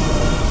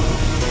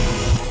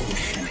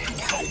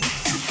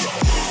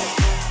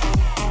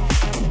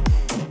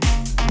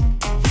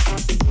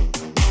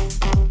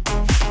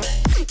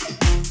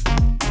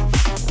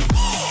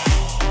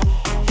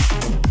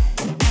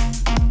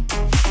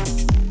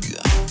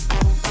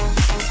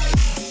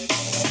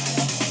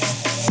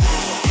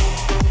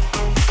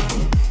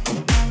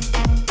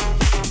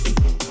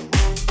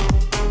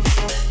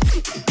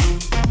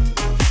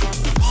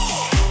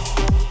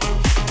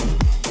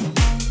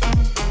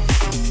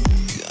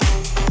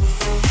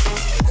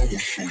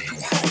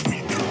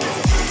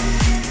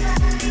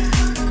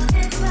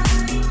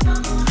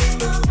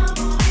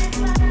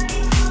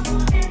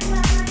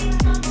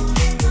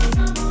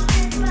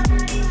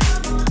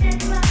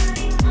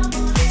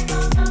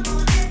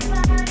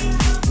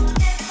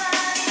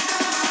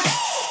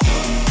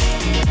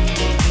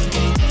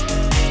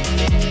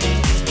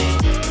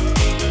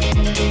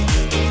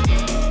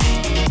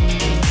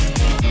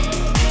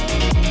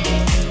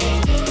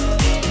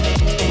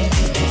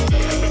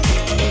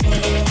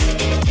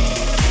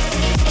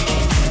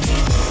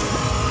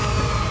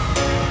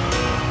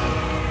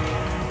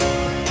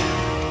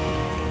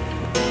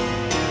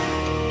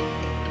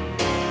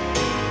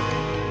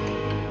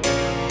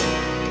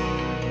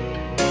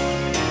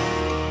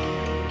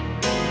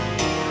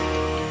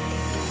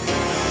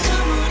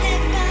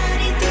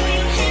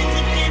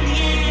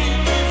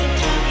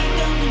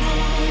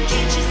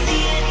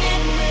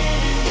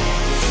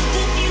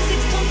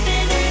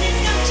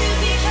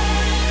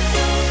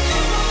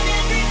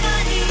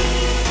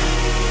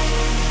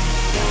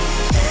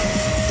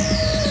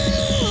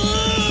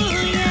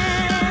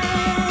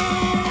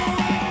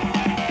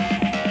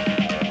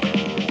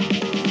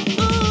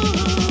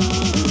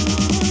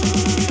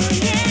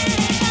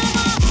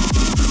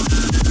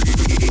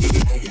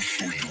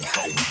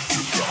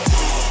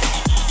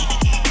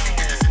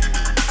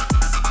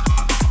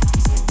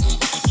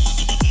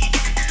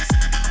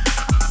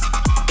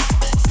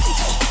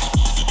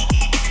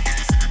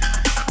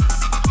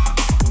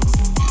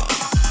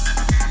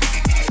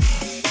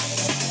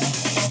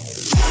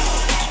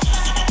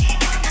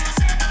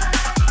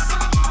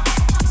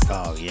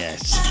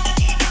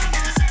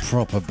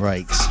 proper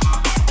breaks.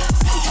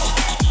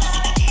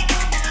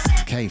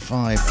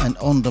 K5 and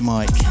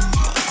Ondamike,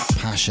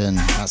 Passion,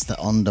 that's the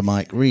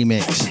Ondamike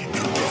remix.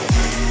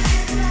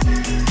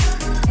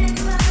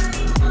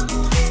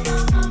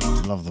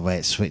 Love the way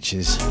it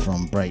switches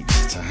from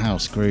breaks to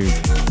house groove.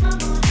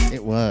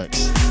 It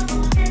works.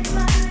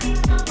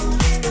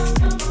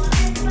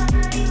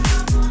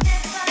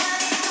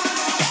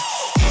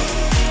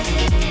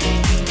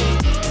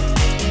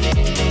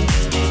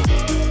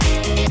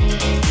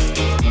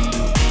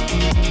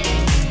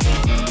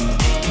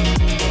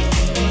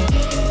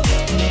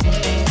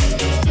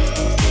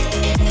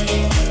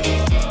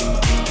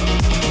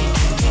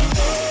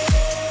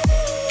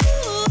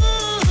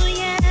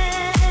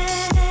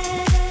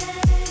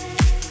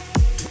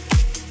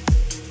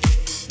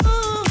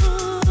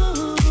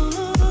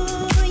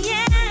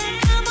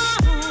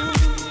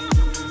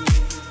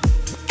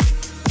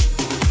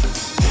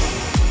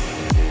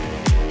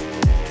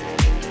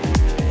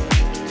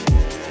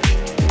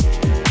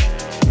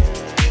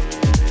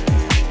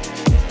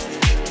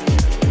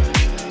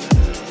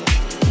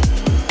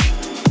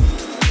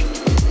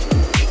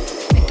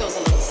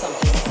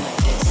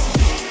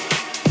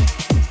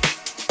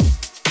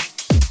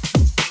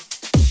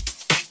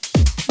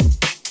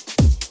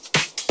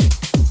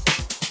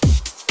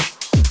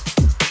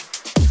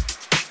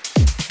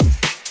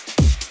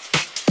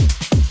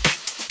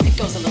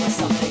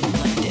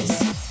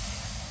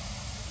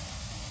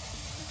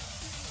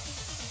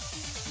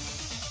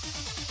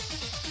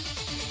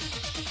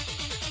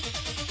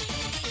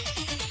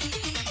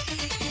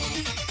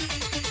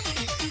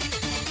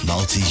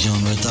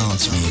 Multi-genre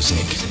dance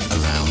music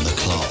around the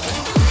clock.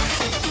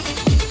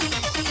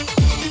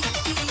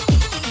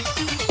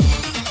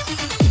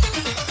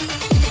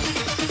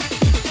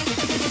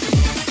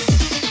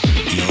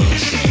 You're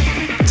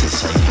listening to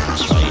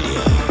Safehouse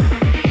Radio.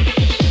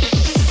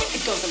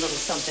 It goes a little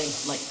something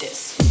like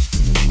this.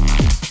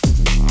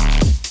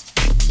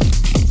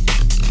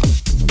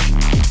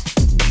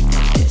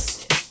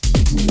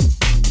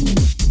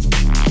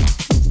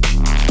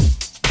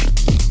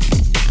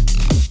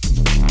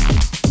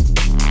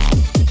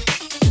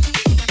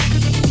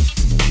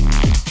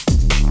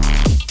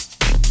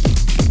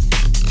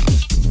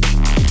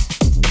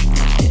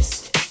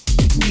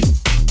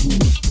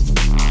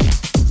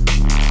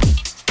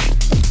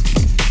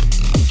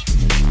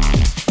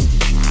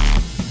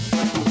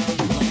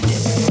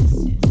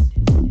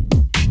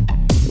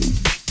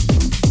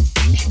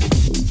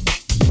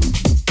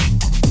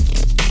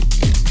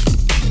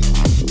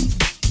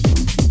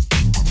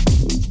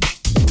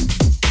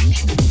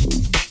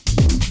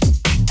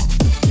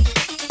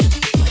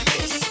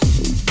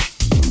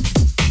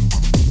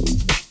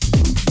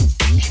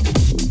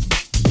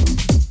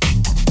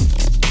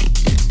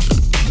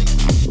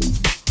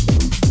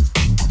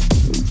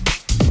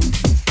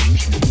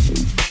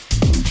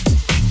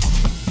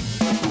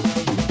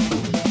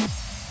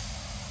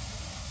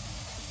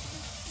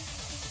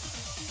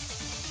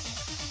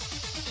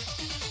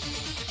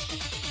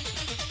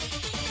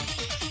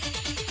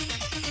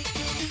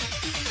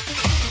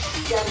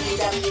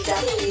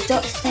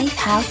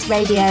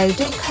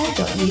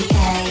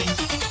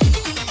 www.safehouseradio.co.uk.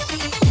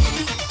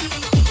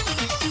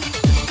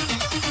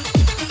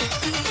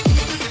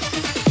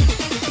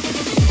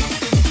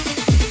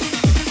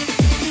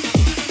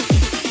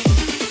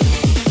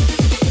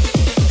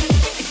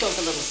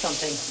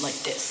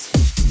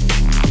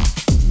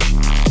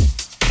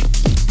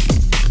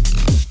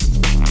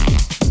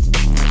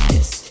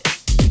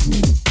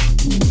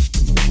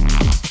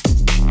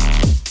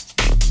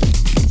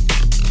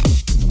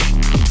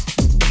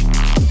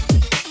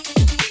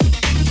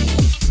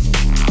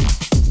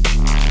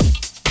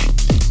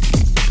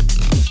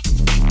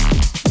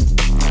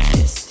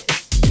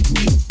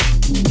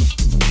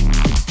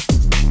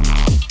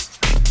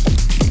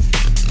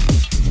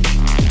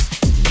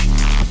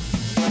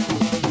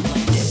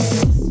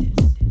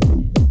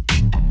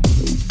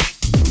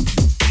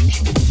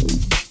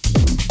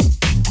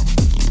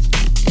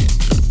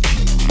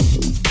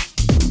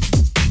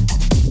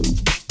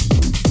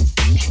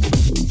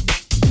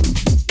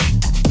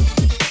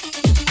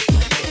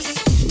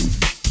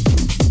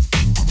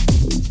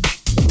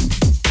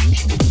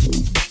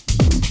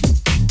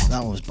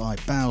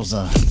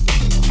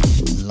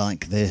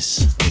 Like This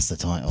is the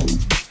title.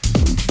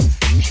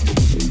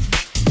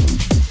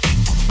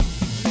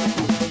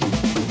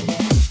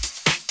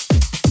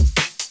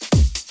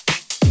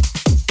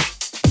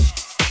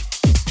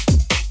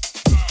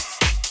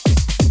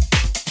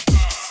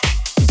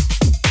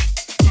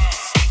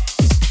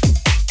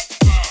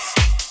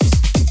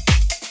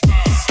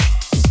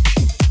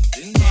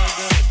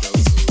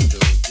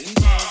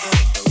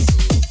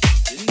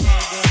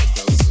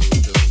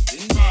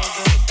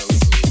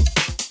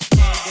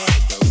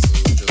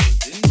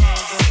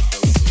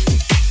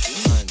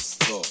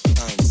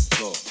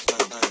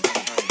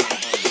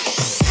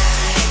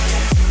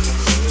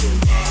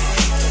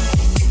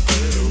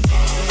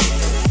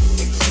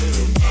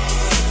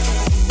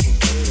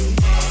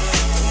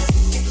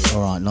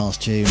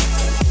 Tune.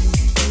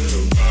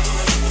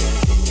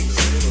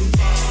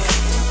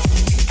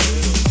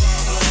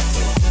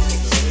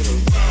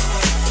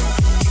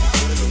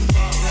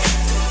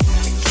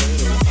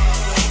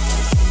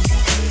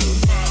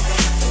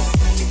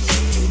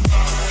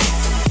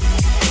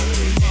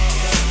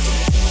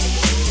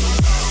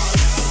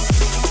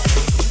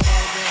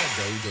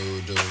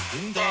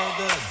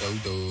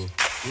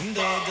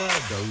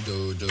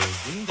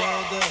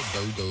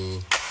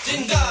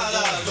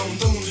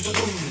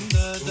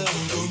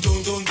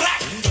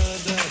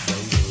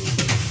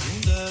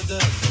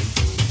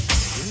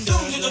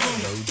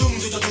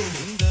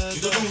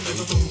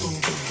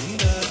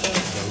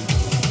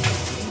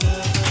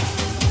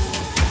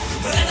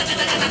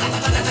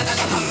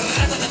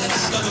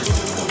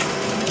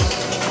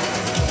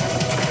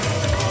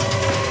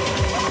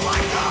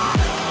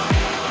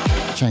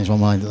 Changed my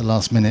mind at the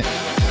last minute.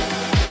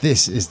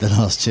 This is the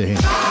last tune.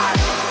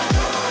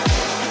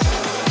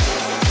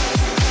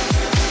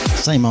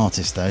 Same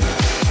artist though,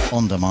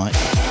 Ondamike.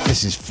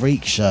 This is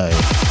Freak Show.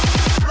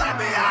 Let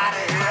me out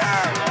of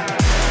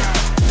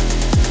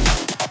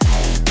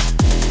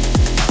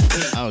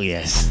here. Oh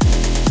yes.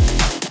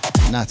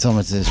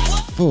 Natometers,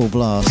 full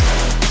blast.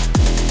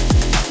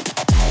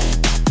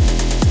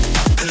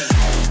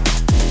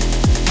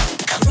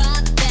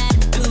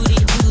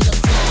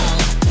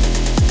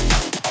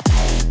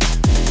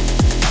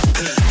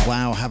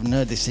 Wow, haven't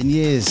heard this in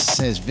years,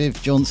 says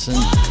Viv Johnson.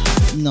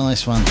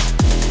 Nice one.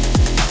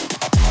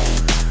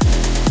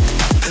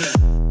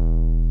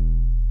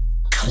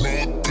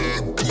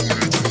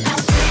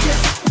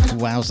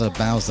 Wowza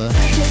Bowser,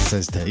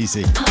 says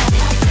Daisy.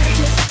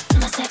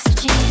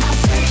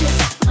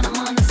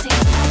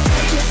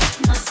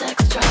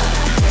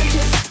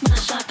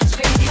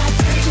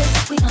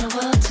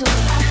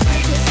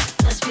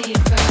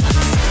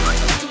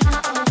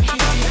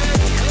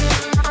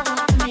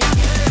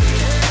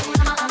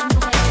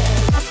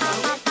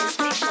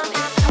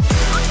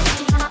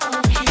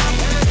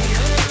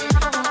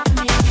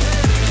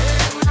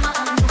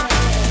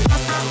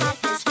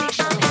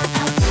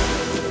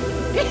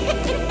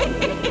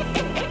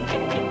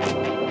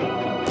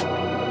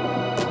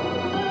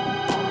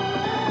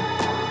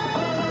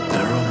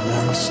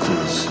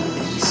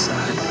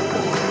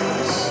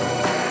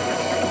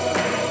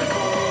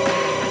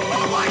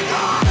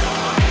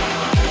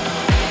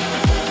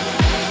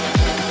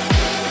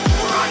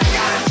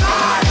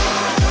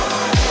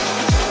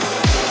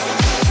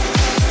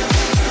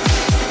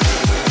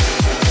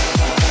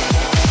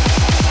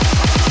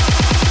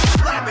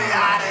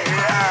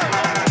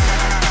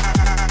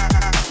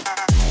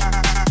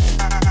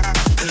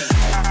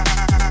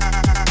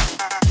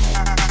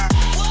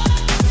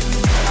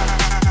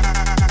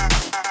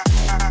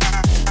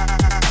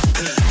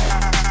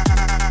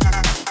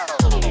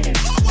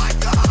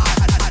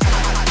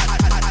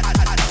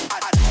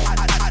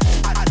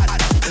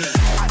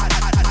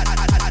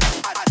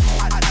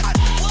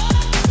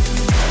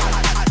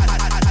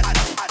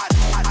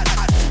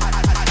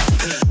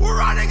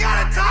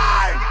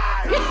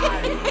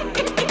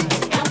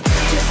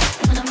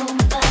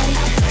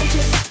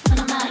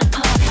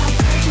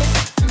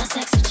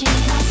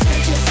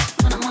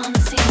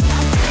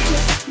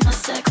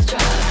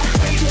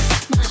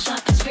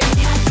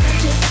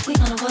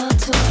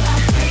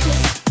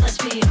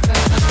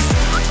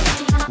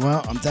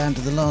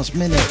 Last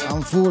minute,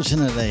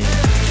 unfortunately.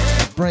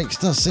 The breaks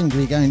does seem to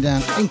be going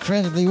down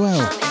incredibly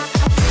well.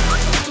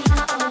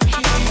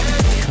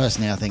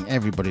 Personally, I think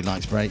everybody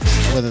likes breaks,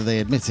 whether they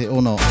admit it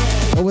or not,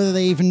 or whether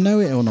they even know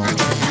it or not.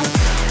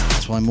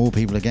 That's why more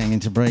people are getting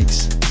into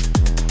breaks.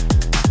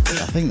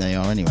 I think they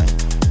are anyway.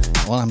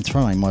 Well, I'm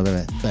trying my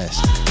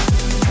best,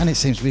 and it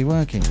seems to be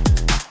working.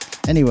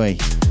 Anyway,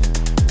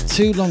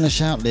 too long a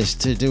shout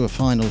list to do a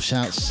final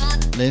shouts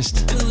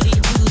list,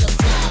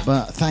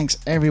 but thanks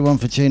everyone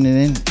for tuning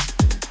in.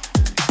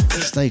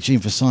 Stay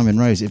tuned for Simon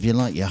Rose if you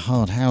like your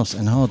hard house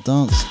and hard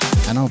dance,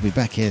 and I'll be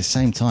back here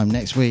same time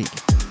next week.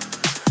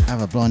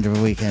 Have a blinder of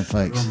a weekend,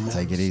 folks.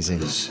 Take it easy.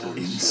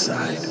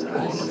 Inside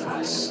all of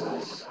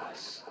us.